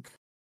cake,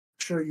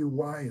 show you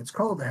why it's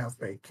called the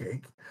half-baked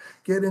cake,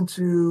 get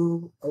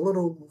into a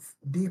little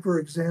deeper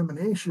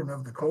examination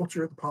of the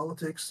culture, the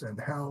politics, and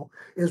how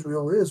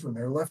Israel is when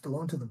they're left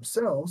alone to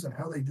themselves, and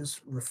how they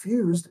just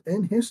refused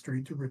in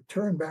history to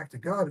return back to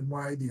God, and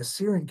why the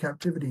Assyrian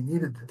captivity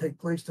needed to take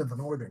place to the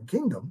northern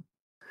kingdom,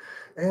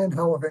 and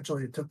how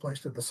eventually it took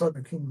place to the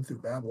southern kingdom through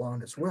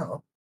Babylon as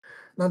well.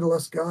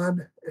 Nonetheless,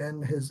 God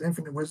and his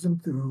infinite wisdom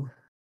through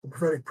the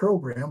prophetic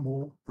program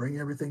will bring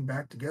everything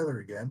back together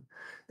again,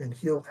 and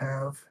he'll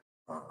have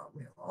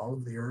all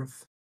of the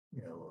earth,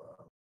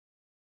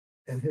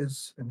 in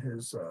his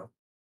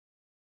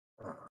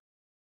uh,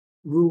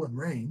 rule and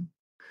reign.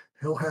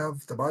 He'll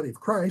have the body of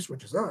Christ,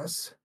 which is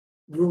us,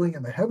 ruling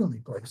in the heavenly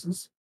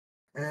places,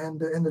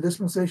 and in the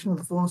dispensation of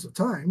the fullness of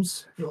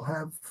times, he'll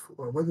have,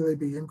 whether they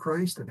be in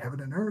Christ and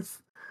heaven and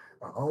earth,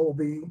 all will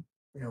be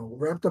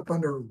wrapped up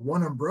under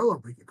one umbrella,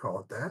 we could call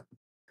it that,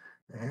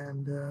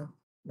 and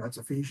that's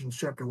Ephesians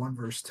chapter 1,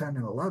 verse 10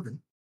 and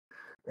 11.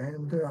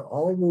 And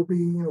all will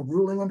be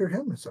ruling under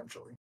him,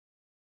 essentially,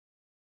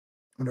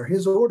 under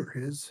his order,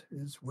 his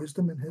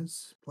wisdom, and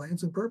his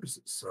plans and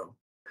purposes. So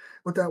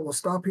with that, we'll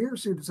stop here,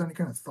 see if there's any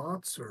kind of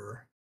thoughts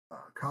or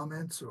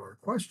comments or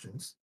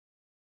questions,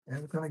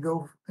 and we're going to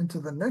go into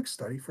the next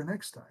study for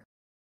next time.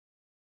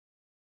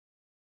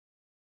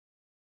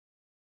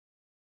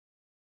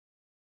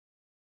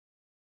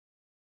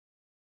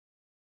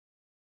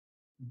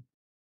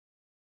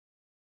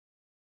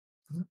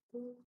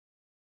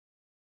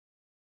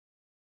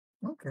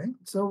 Okay,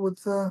 so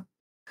with that,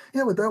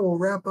 we'll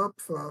wrap up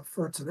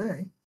for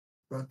today.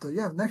 But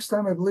next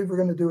time I believe we're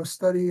going to do a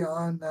study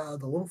on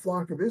the little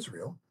flock of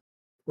Israel,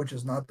 which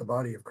is not the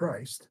body of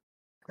Christ,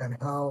 and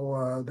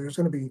how there's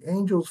going to be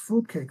angels'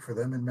 food cake for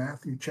them in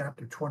Matthew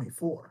chapter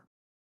 24.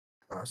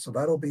 So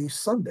that'll be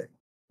Sunday.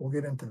 We'll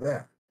get into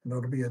that. And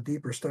it'll be a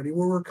deeper study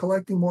where we're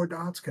collecting more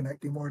dots,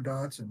 connecting more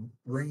dots, and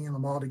bringing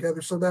them all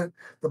together so that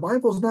the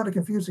Bible is not a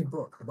confusing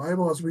book. The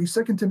Bible, as we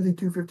 2 Timothy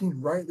 2:15,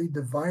 rightly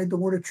divide the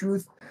word of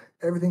truth,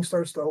 everything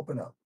starts to open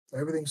up.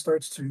 Everything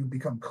starts to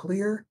become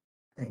clear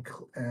and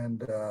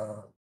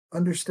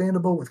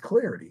understandable with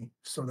clarity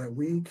so that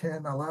we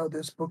can allow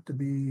this book to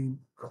be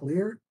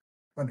clear,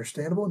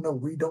 understandable. No,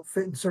 we don't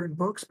fit in certain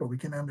books, but we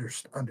can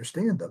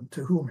understand them,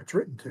 to whom it's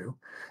written to.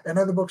 And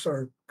other books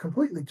are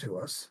completely to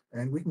us,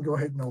 and we can go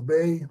ahead and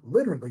obey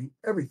literally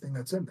everything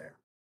that's in there.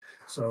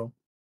 So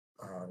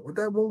with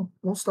that,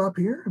 we'll stop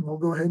here, and we'll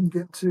go ahead and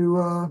get to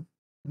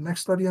the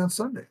next study on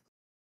Sunday.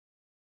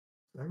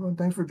 Everyone,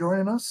 thanks for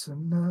joining us,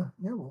 and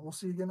we'll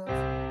see you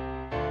again.